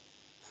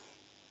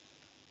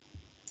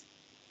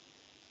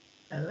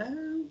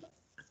 Hello?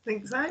 I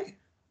think so.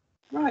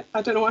 Right,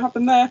 I don't know what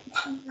happened there.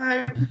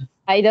 No.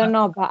 I don't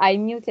know, but I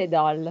muted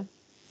all,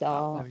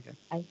 so There we go.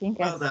 I think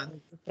Well that's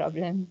done. the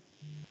problem.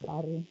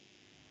 Sorry.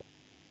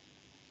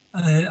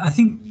 I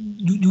think,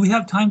 do we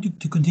have time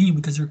to continue,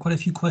 because there are quite a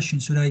few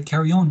questions? Should I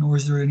carry on, or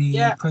is there any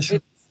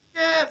pressure?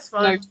 Yeah, it's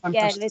fine.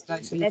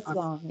 Let's go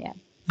on, yeah.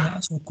 Yeah,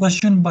 so a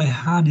question by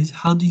Han is,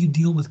 how do you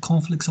deal with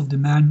conflicts of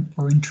demand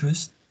or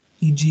interest?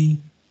 E.g.,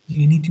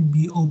 you need to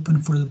be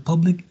open for the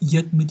public,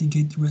 yet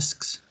mitigate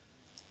risks.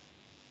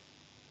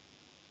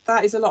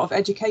 That is a lot of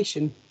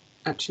education,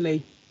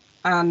 actually,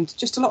 and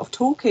just a lot of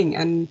talking.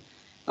 And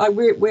like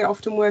we're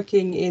often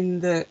working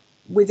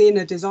within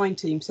a design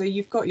team. So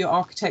you've got your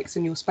architects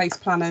and your space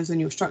planners and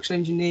your structural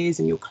engineers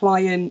and your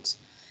client,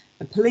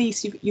 the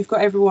police. You've got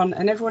everyone,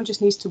 and everyone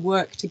just needs to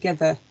work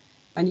together.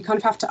 And you kind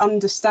of have to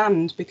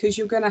understand, because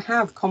you're going to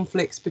have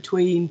conflicts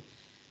between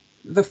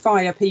the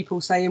fire people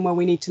saying, well,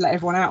 we need to let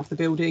everyone out of the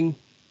building,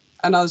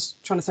 and I was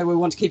trying to say, well,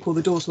 we want to keep all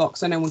the doors locked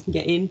so no one can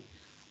get in.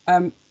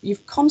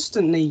 You've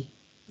constantly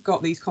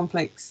got these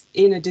conflicts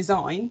in a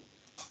design.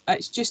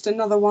 It's just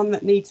another one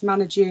that needs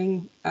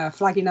managing,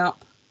 flagging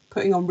up,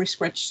 putting on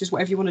risk registers,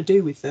 whatever you want to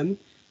do with them.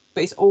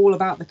 But it's all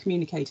about the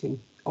communicating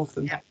of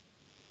them. Yeah.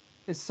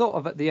 It's sort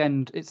of at the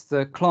end, it's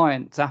the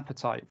client's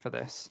appetite for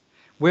this.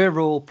 We're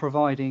all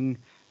providing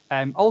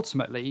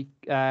ultimately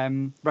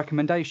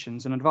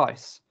recommendations and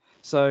advice.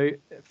 So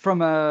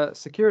from a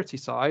security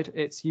side,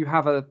 it's you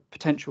have a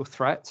potential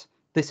threat.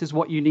 This is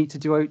what you need to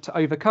do to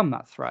overcome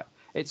that threat.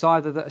 It's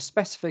either that a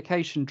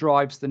specification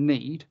drives the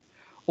need,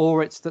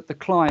 or it's that the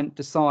client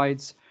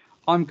decides,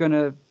 I'm going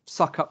to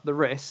suck up the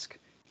risk,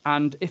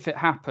 and if it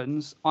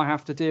happens, I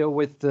have to deal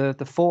with the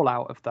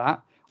fallout of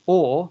that.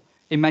 Or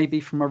it may be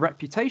from a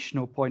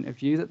reputational point of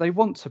view that they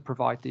want to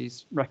provide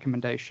these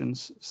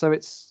recommendations. So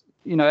it's,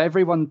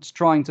 everyone's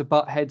trying to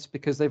butt heads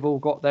because they've all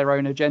got their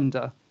own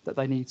agenda that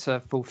they need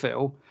to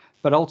fulfill.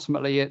 But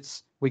ultimately,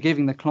 we're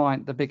giving the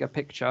client the bigger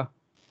picture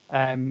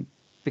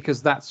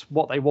because that's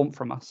what they want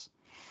from us.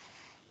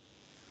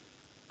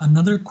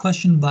 Another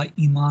question by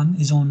Iman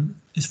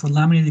is for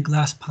laminated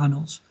glass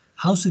panels.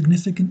 How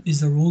significant is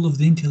the role of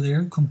the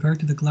interlayer compared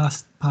to the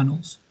glass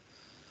panels?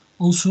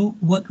 Also,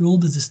 what role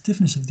does the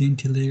stiffness of the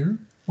interlayer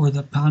or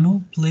the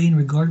panel play in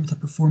regard with the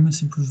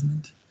performance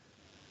improvement?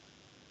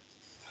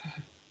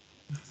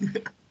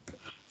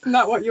 Isn't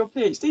that what your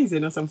PhD's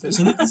in or something?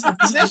 So this is my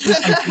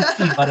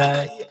PhD, but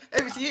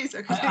over to you,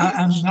 Socrates.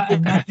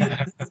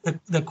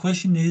 the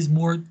question is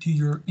more to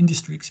your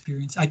industry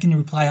experience. I can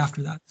reply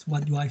after that. So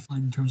what do I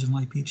find in terms of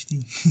my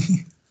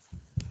PhD?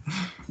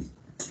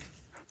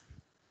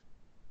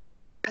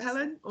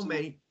 Helen or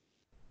me?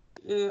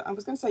 I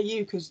was going to say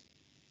you, because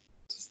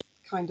just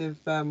kind of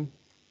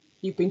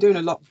you've been doing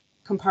a lot of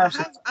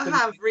comparisons. I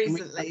have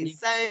recently.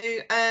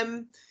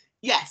 So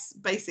yes,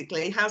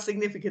 basically, how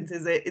significant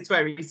is it? It's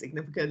very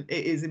significant.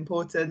 It is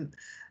important.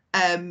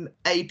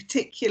 A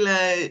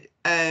particular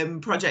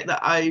project that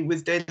I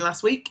was doing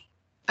last week,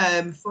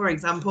 for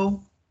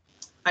example,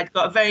 I'd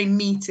got a very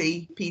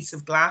meaty piece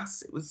of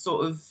glass. It was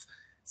sort of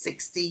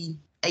 60,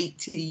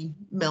 80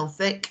 mil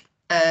thick.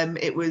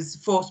 It was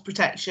force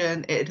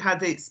protection. It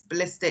had its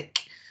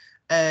ballistic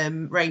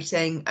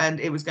rating, and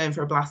it was going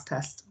for a blast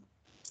test.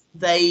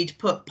 They'd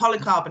put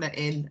polycarbonate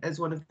in as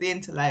one of the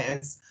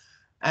interlayers,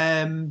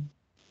 and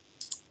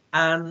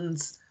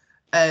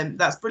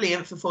that's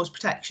brilliant for force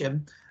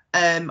protection.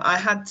 I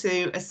had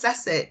to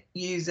assess it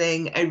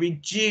using a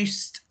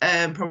reduced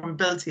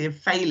probability of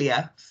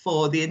failure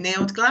for the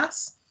annealed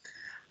glass.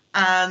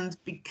 And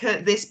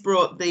because this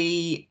brought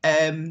the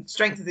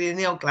strength of the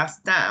annealed glass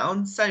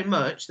down so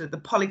much that the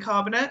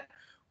polycarbonate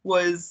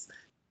was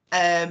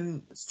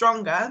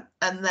stronger,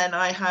 and then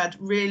I had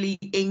really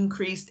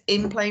increased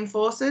in-plane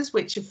forces,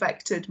 which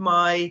affected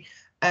my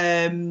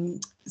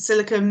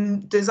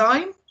silicon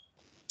design.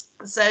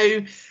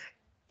 So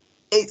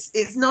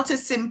it's not a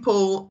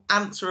simple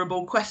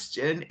answerable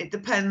question. It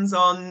depends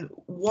on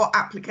what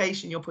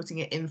application you're putting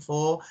it in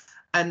for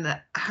and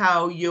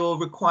how you're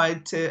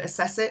required to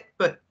assess it.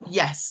 But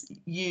yes,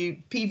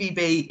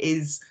 PVB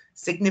is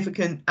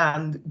significant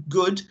and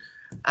good,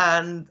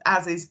 and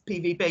as is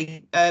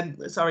polycarb.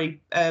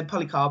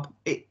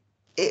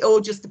 It all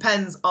just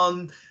depends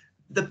on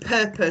the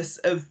purpose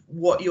of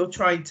what you're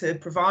trying to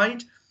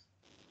provide.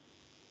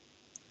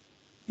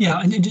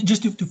 Yeah, and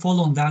just to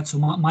follow on that, so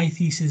my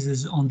thesis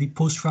is on the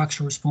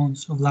post-fracture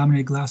response of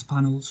laminated glass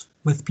panels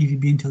with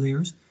PVB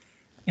interlayers.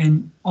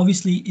 And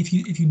obviously, if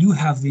you do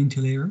have the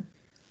interlayer,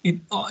 it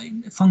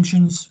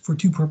functions for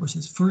two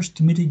purposes. First,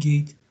 to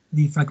mitigate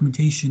the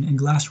fragmentation and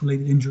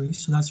glass-related injuries.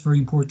 So that's very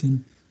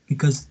important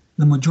because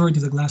the majority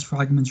of the glass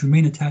fragments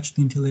remain attached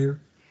to the interlayer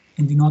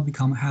and do not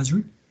become a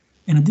hazard.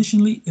 And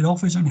additionally, it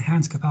offers an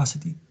enhanced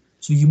capacity.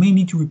 So you may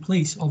need to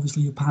replace,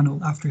 obviously, your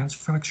panel after it has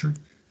fractured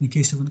in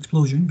case of an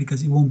explosion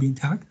because it won't be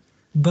intact,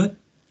 but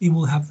it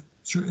will have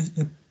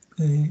it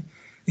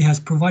has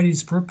provided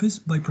its purpose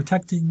by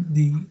protecting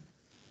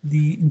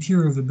the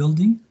interior of a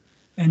building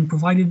and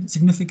provided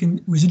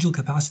significant residual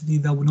capacity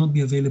that would not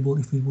be available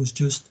if it was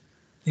just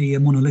a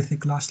monolithic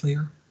glass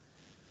layer.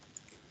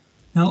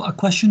 Now, a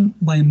question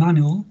by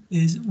Emmanuel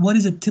is, what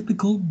is a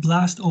typical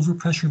blast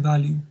overpressure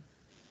value?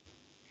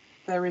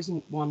 There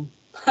isn't one.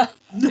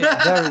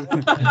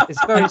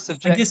 It's very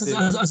subjective. I guess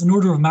as an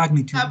order of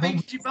magnitude. How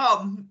big did you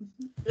bomb?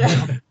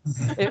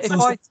 If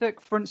I took,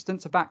 for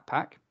instance, a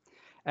backpack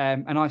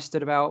and I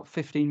stood about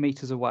 15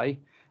 meters away,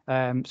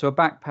 so a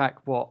backpack,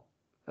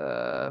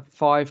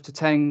 5 to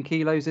 10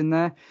 kilos in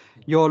there,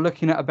 you're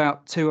looking at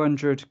about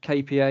 200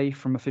 kPa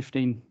from a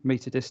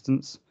 15-meter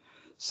distance.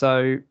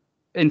 So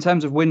in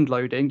terms of wind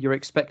loading, you're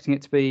expecting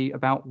it to be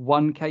about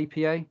 1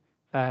 kPa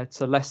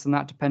to less than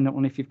that, depending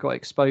on if you've got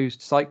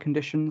exposed site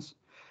conditions.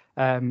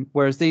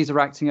 Whereas these are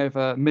acting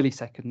over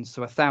milliseconds,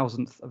 so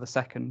 1,000th of a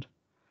second.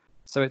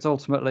 So it's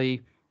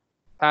ultimately,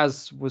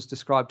 as was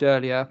described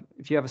earlier,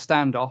 if you have a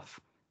standoff,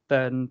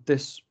 then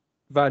this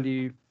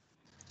value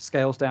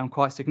scales down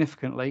quite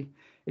significantly.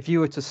 If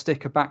you were to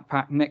stick a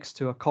backpack next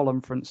to a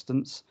column, for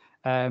instance,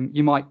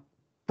 you might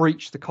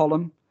breach the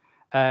column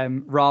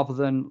rather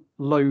than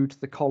load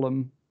the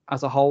column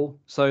as a whole.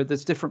 So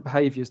there's different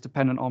behaviours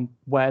dependent on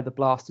where the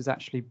blast is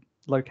actually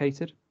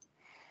located.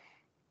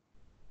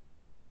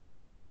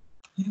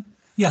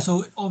 Yeah,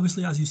 so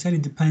obviously, as you said,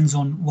 it depends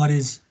on what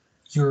is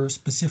your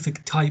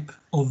specific type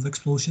of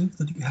explosive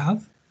that you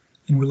have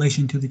in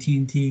relation to the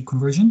TNT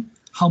conversion,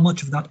 how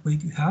much of that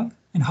weight you have,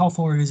 and how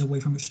far it is away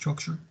from your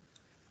structure.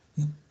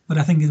 Yeah. But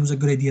I think it was a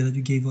good idea that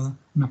you gave an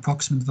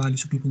approximate value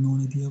so people know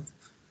an idea of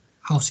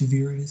how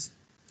severe it is.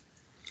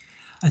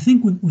 I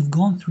think we've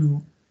gone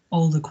through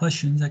all the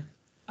questions,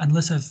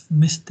 unless I've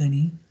missed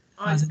any.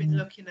 I've been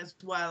looking as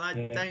well. I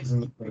don't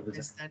think I've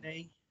missed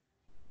any.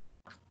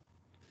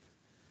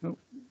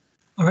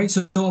 All right,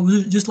 so I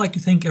would just like to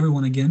thank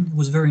everyone again. It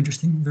was very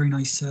interesting, very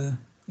nice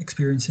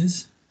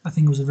experiences. I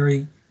think it was a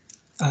very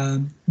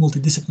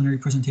multidisciplinary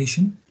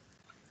presentation.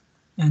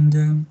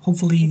 And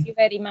hopefully... Thank you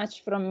very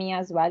much from me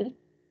as well.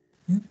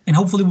 Yeah. And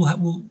hopefully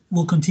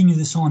we'll continue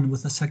this on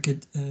with a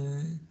second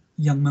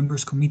young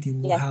members committee.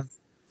 We'll have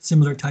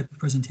similar type of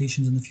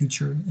presentations in the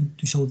future and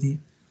to show the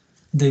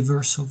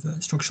diverse of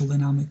structural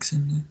dynamics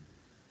and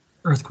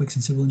earthquakes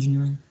and civil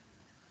engineering.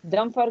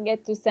 Don't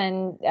forget to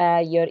send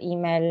your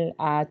email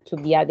to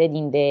be added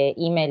in the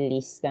email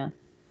list,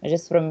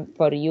 just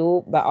for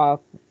you,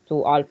 but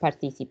to all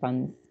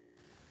participants.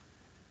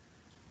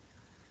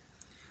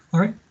 All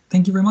right.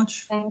 Thank you very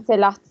much. Thanks a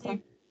lot. Have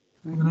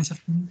a nice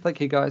afternoon.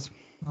 Thank you, guys.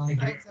 Bye.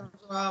 Thanks,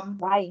 everyone.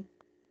 Bye.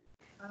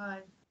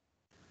 Bye.